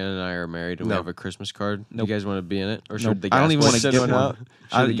once Hannah and I are married and No. we have a Christmas card, Nope. you guys want to be in it? Or should Nope. the I gas don't even boys wanna send get one one. out? Should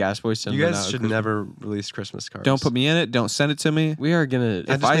I- the gas boys send you one guys out? should never release Christmas cards. Don't put me in it. Don't send it to me. We are going I to... just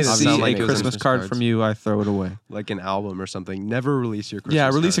If I made it see sound a like it was Christmas card from you, I throw it away. like an album or something. Never release your Christmas Yeah,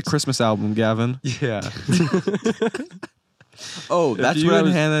 release a cards. Christmas album, Gavin. Yeah. Oh, If that's you what I and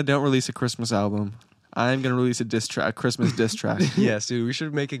was... Hannah don't release a Christmas album, I'm gonna release a diss track, a Christmas diss track. Yes, dude. We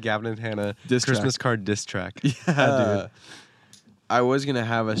should make a Gavin and Hannah Diss track. Christmas card diss track. Yeah, dude. I was going to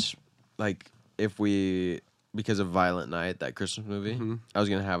have us, like, if we... Because of Violent Night, that Christmas movie, Mhm. I was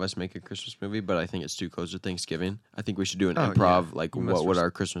going to have us make a Christmas movie, but I think it's too close to Thanksgiving. I think we should do an Oh, improv, yeah. like, You must what would res-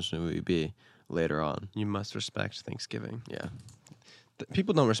 our Christmas movie be later on? You must respect Thanksgiving. Yeah.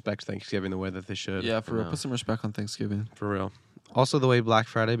 People don't respect Thanksgiving the way that they should. Yeah, for real. No. Put some respect on Thanksgiving. For real. Also, the way Black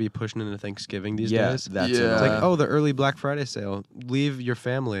Friday be pushing into Thanksgiving these Yeah, days. that's Yeah. it. It's like, oh, the early Black Friday sale. Leave your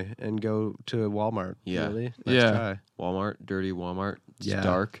family and go to Walmart. Yeah. Really? Yeah. Try. Walmart, dirty Walmart. It's Yeah.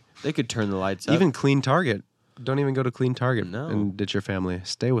 dark. They could turn the lights up. Even Clean Target. Don't even go to Clean Target No. and ditch your family.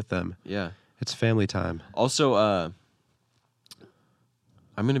 Stay with them. Yeah. It's family time. Also,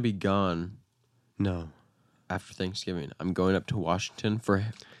 I'm gonna be gone No. after Thanksgiving. I'm going up to Washington for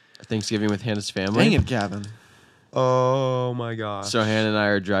Thanksgiving with Hannah's family. Dang it, Gavin. Oh my gosh. So Hannah and I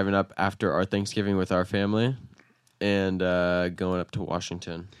are driving up after our Thanksgiving with our family, and going up to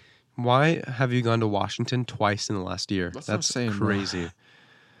Washington. Why have you gone to Washington twice in the last year? That's what I'm That's saying, bro. crazy.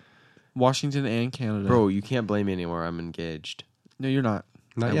 Washington and Canada. Bro, you can't blame me anymore. I'm engaged. No, you're not.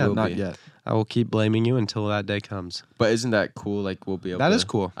 Not I yet. will Not be. yet. I will keep blaming you until that day comes. But isn't that cool? Like we'll be able. That to, is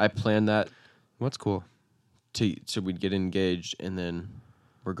cool. I planned that What's cool? so we'd get engaged, and then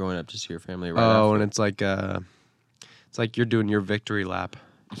we're going up to see your family right Oh, after. and it's like you're doing your victory lap.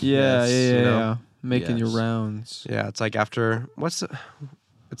 Yeah, Yes, yeah, you yeah, know? yeah. Making your Yes. rounds. Yeah, it's like after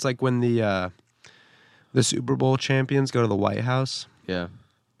it's like when the Super Bowl champions go to the White House. Yeah.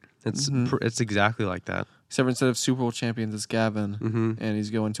 It's Mhm. it's exactly like that. Except for instead of Super Bowl champions, it's Gavin, Mm-hmm. and he's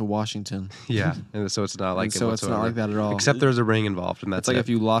going to Washington. Yeah, and so it's not like And it so it's not whatsoever. like that at all. Except there's a ring involved, and that's it's like it. if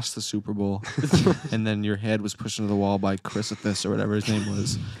you lost the Super Bowl, and then your head was pushed into the wall by Chrysophus or whatever his name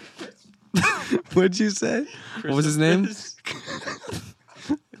was. What'd you say? What was his name?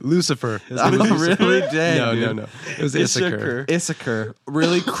 Lucifer. His Oh, name is Lucifer. really? Dang, No, dude. no. It was Issachar. Issachar.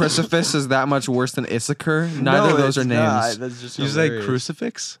 Really? Chrysophus is that much worse than Issachar? Neither of those are names. That's just You say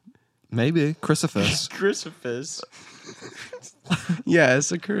crucifix? Maybe. Chrysophus. Chrysophus. Yeah,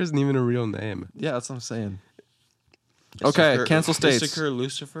 Issachar isn't even a real name. Yeah, that's what I'm saying. Okay, cancel states. Issachar,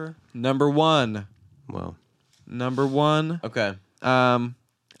 Lucifer. Number one. Well, Okay, Um,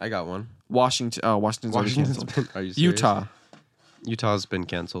 I got one. Washington. Oh, Washington's already canceled. been, Are you serious? Utah. Utah's been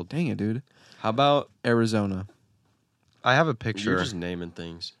canceled. Dang it, dude. How about Arizona. I have a you're picture. just naming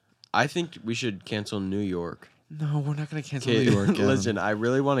things? I think we should cancel New York. No, we're not going to cancel Okay, New York. Gavin. listen, I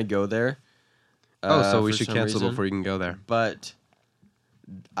really want to go there. So we for should some cancel reason. before you can go there. But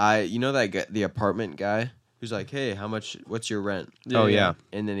you know that the apartment guy who's like, "Hey, what's your rent?" Oh, yeah.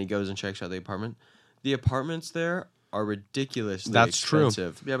 And then he goes and checks out the apartment. The apartments there are ridiculously That's true.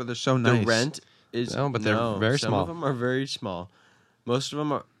 expensive. Yeah, but they're so nice. The rent is No, but they're very some small. of them are very small. Most of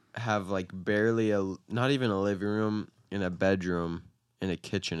them have like barely not even a living room and a bedroom and a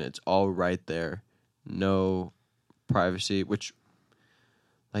kitchen. It's all right there. No privacy, which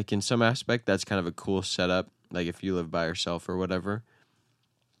like in some aspect that's kind of a cool setup. Like if you live by yourself or whatever,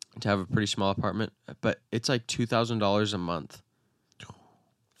 to have a pretty small apartment, but it's like $2,000 a month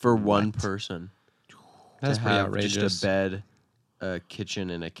for one person. That's to pretty have outrageous. Just a bed, a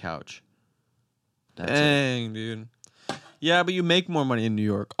kitchen, and a couch. That's it. Dang, dude. Yeah, but you make more money in New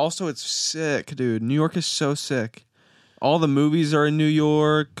York. Also, it's sick, dude. New York is so sick. All the movies are in New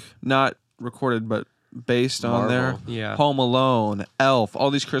York. Not recorded, but based on there. Marvel. Yeah. Home Alone, Elf,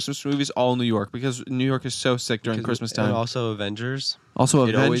 all these Christmas movies, all in New York because New York is so sick during Christmas time. And also Avengers. Also,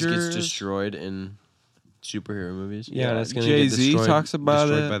 It Avengers. always gets destroyed in superhero movies. Yeah, and it's gonna Jay-Z get destroyed, talks about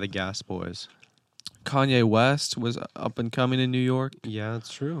destroyed it. by the Gas Boys. Kanye West was up and coming in New York. Yeah,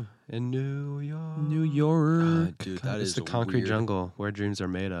 it's true. In New York. New York. Dude, that It's is the concrete weird. jungle where dreams are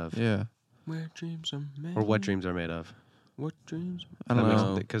made of. Yeah. Where dreams are made. Or what dreams are made of. What dreams? I don't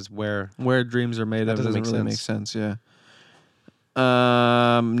know. Because where... Where dreams are made That of doesn't doesn't make really make sense. sense. Yeah.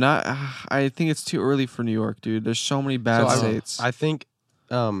 Not. I think it's too early for New York, dude. There's so many bad states. I think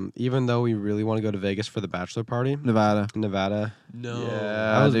even though we really want to go to Vegas for the bachelor party, Nevada. Nevada, No.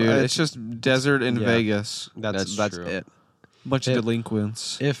 Yeah, dude. It's just desert in Yeah. Vegas. that's That's true. it. Bunch of It-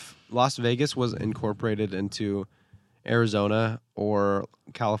 delinquents. If Las Vegas was incorporated into Arizona or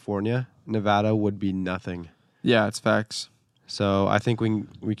California, Nevada would be nothing. Yeah, it's facts. So I think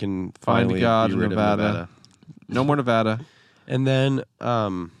we can Find finally God, be rid Nevada. of Nevada. No more Nevada. And then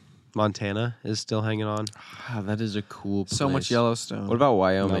Montana is still hanging on. Ah, that is a cool place. So much Yellowstone. What about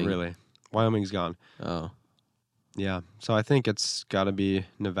Wyoming? Not really. Wyoming's gone. Oh. Yeah. So I think it's got to be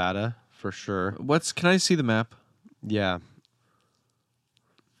Nevada for sure. Can I see the map? Yeah.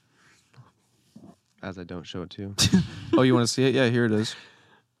 As I don't show it to you. Oh, you want to see it? Yeah, here it is.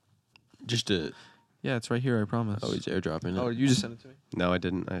 Just a... Yeah, it's right here. I promise. Oh, he's airdropping it. Oh, you just sent it to me. No, I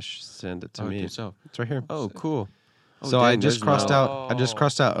didn't. I send it to me. So. It's right here. Oh, cool. So dang, I just there's crossed no- out. I just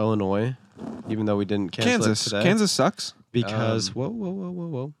crossed out Illinois, even though we didn't cancel Kansas. it today. Kansas sucks. Because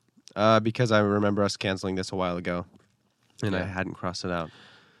whoa. Because I remember us canceling this a while ago, and I Yeah. hadn't crossed it out.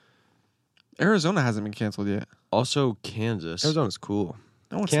 Arizona hasn't been canceled yet. Also, Kansas. Arizona's cool.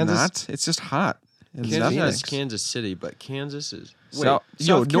 No, it's Kansas- not. It's just hot. It's Kansas nothing. is Kansas City, but Kansas is... South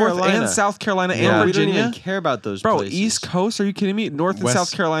North and South Carolina Yeah. and We don't Virginia. even care about those Bro, places. East Coast? Are you kidding me? North and West-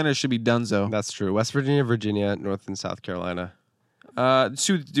 South Carolina should be donezo. That's true. West Virginia, Virginia, North and South Carolina.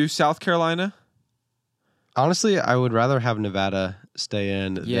 Should do South Carolina? Honestly, I would rather have Nevada stay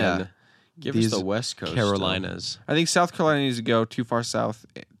in Yeah. than Give these us the West Coast. Carolinas I think South Carolina needs to go too far south.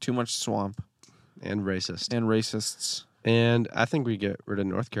 Too much swamp and racist. and racists. And I think we get rid of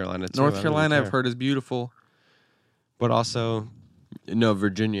North Carolina too. I North don't Carolina, care. I've heard, is beautiful. But also, No,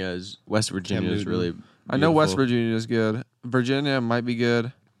 Virginia is... West Virginia is Newton. really... I know West beautiful. Virginia is good. Virginia might be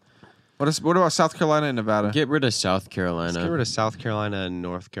good. What about South Carolina and Nevada? Get rid of South let's Carolina. get rid of South Carolina and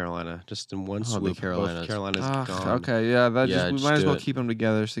North Carolina just in one Oh, the swoop. Carolinas. Both Carolinas Ah, gone. okay, yeah, Yeah, we just might as do well it. keep them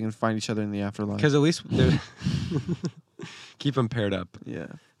together so they can find each other in the afterlife. Because at least they're keep them paired up Yeah,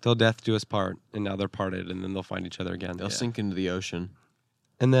 till death do us part, and now they're parted, and then they'll find each other again. They'll sink into the ocean.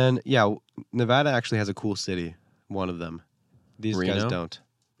 And then Nevada actually has a cool city. One of them. These guys Reno? don't.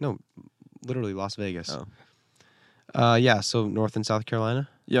 No, literally Las Vegas. Oh. Yeah. So North and South Carolina.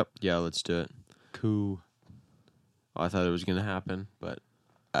 yep. Yeah, let's do it. Cool. Oh, I thought it was going to happen, but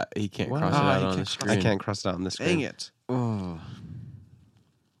he can't Wow. cross it Ah, out he on the can't screen. I can't cross it out on this screen. Dang it, Oh,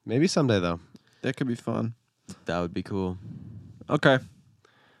 Maybe someday though. that could be fun. that would be cool. Okay,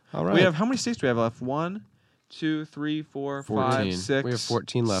 All right. we have how many states do we have left? 1, 2, 3, 4, 5, 14. 6. We have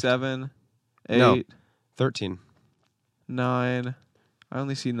 14 left. 7, 8, No. 13. 9. I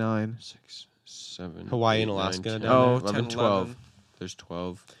only see 9. 6, 7, Hawaii 8, and Alaska 9, 10, down Oh, 11, 10, 12. 11. There's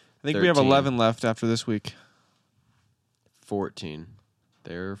 12. I think we have 13. 11 left after this week. 14.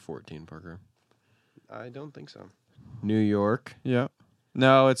 There are 14, Parker. I don't think so. New York, Yeah.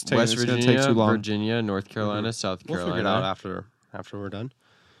 No, it's taking. West It's going to Virginia, take too long. Virginia, North Carolina, South We'll Carolina, figure it out after we're done.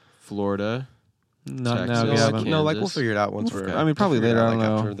 Florida. Not now, Texas, Gavin. Kansas. No, like we'll figure it out once We'll we're. I mean, probably we'll figure it later, out, I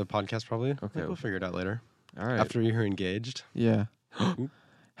don't after know. the podcast, probably. Okay. We'll figure it out later. All right. After you're engaged. Yeah.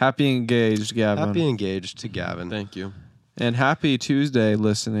 Happy engaged, Gavin. Happy engaged to Gavin. Thank you. And happy Tuesday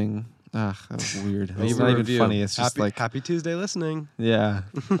listening. Ah, that was weird. It's Leave a not even review. funny. It's just like, happy Tuesday listening. yeah.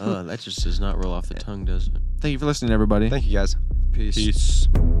 Oh, that just does not roll off the tongue, does it? Thank you for listening, everybody. Thank you guys. Peace. Peace.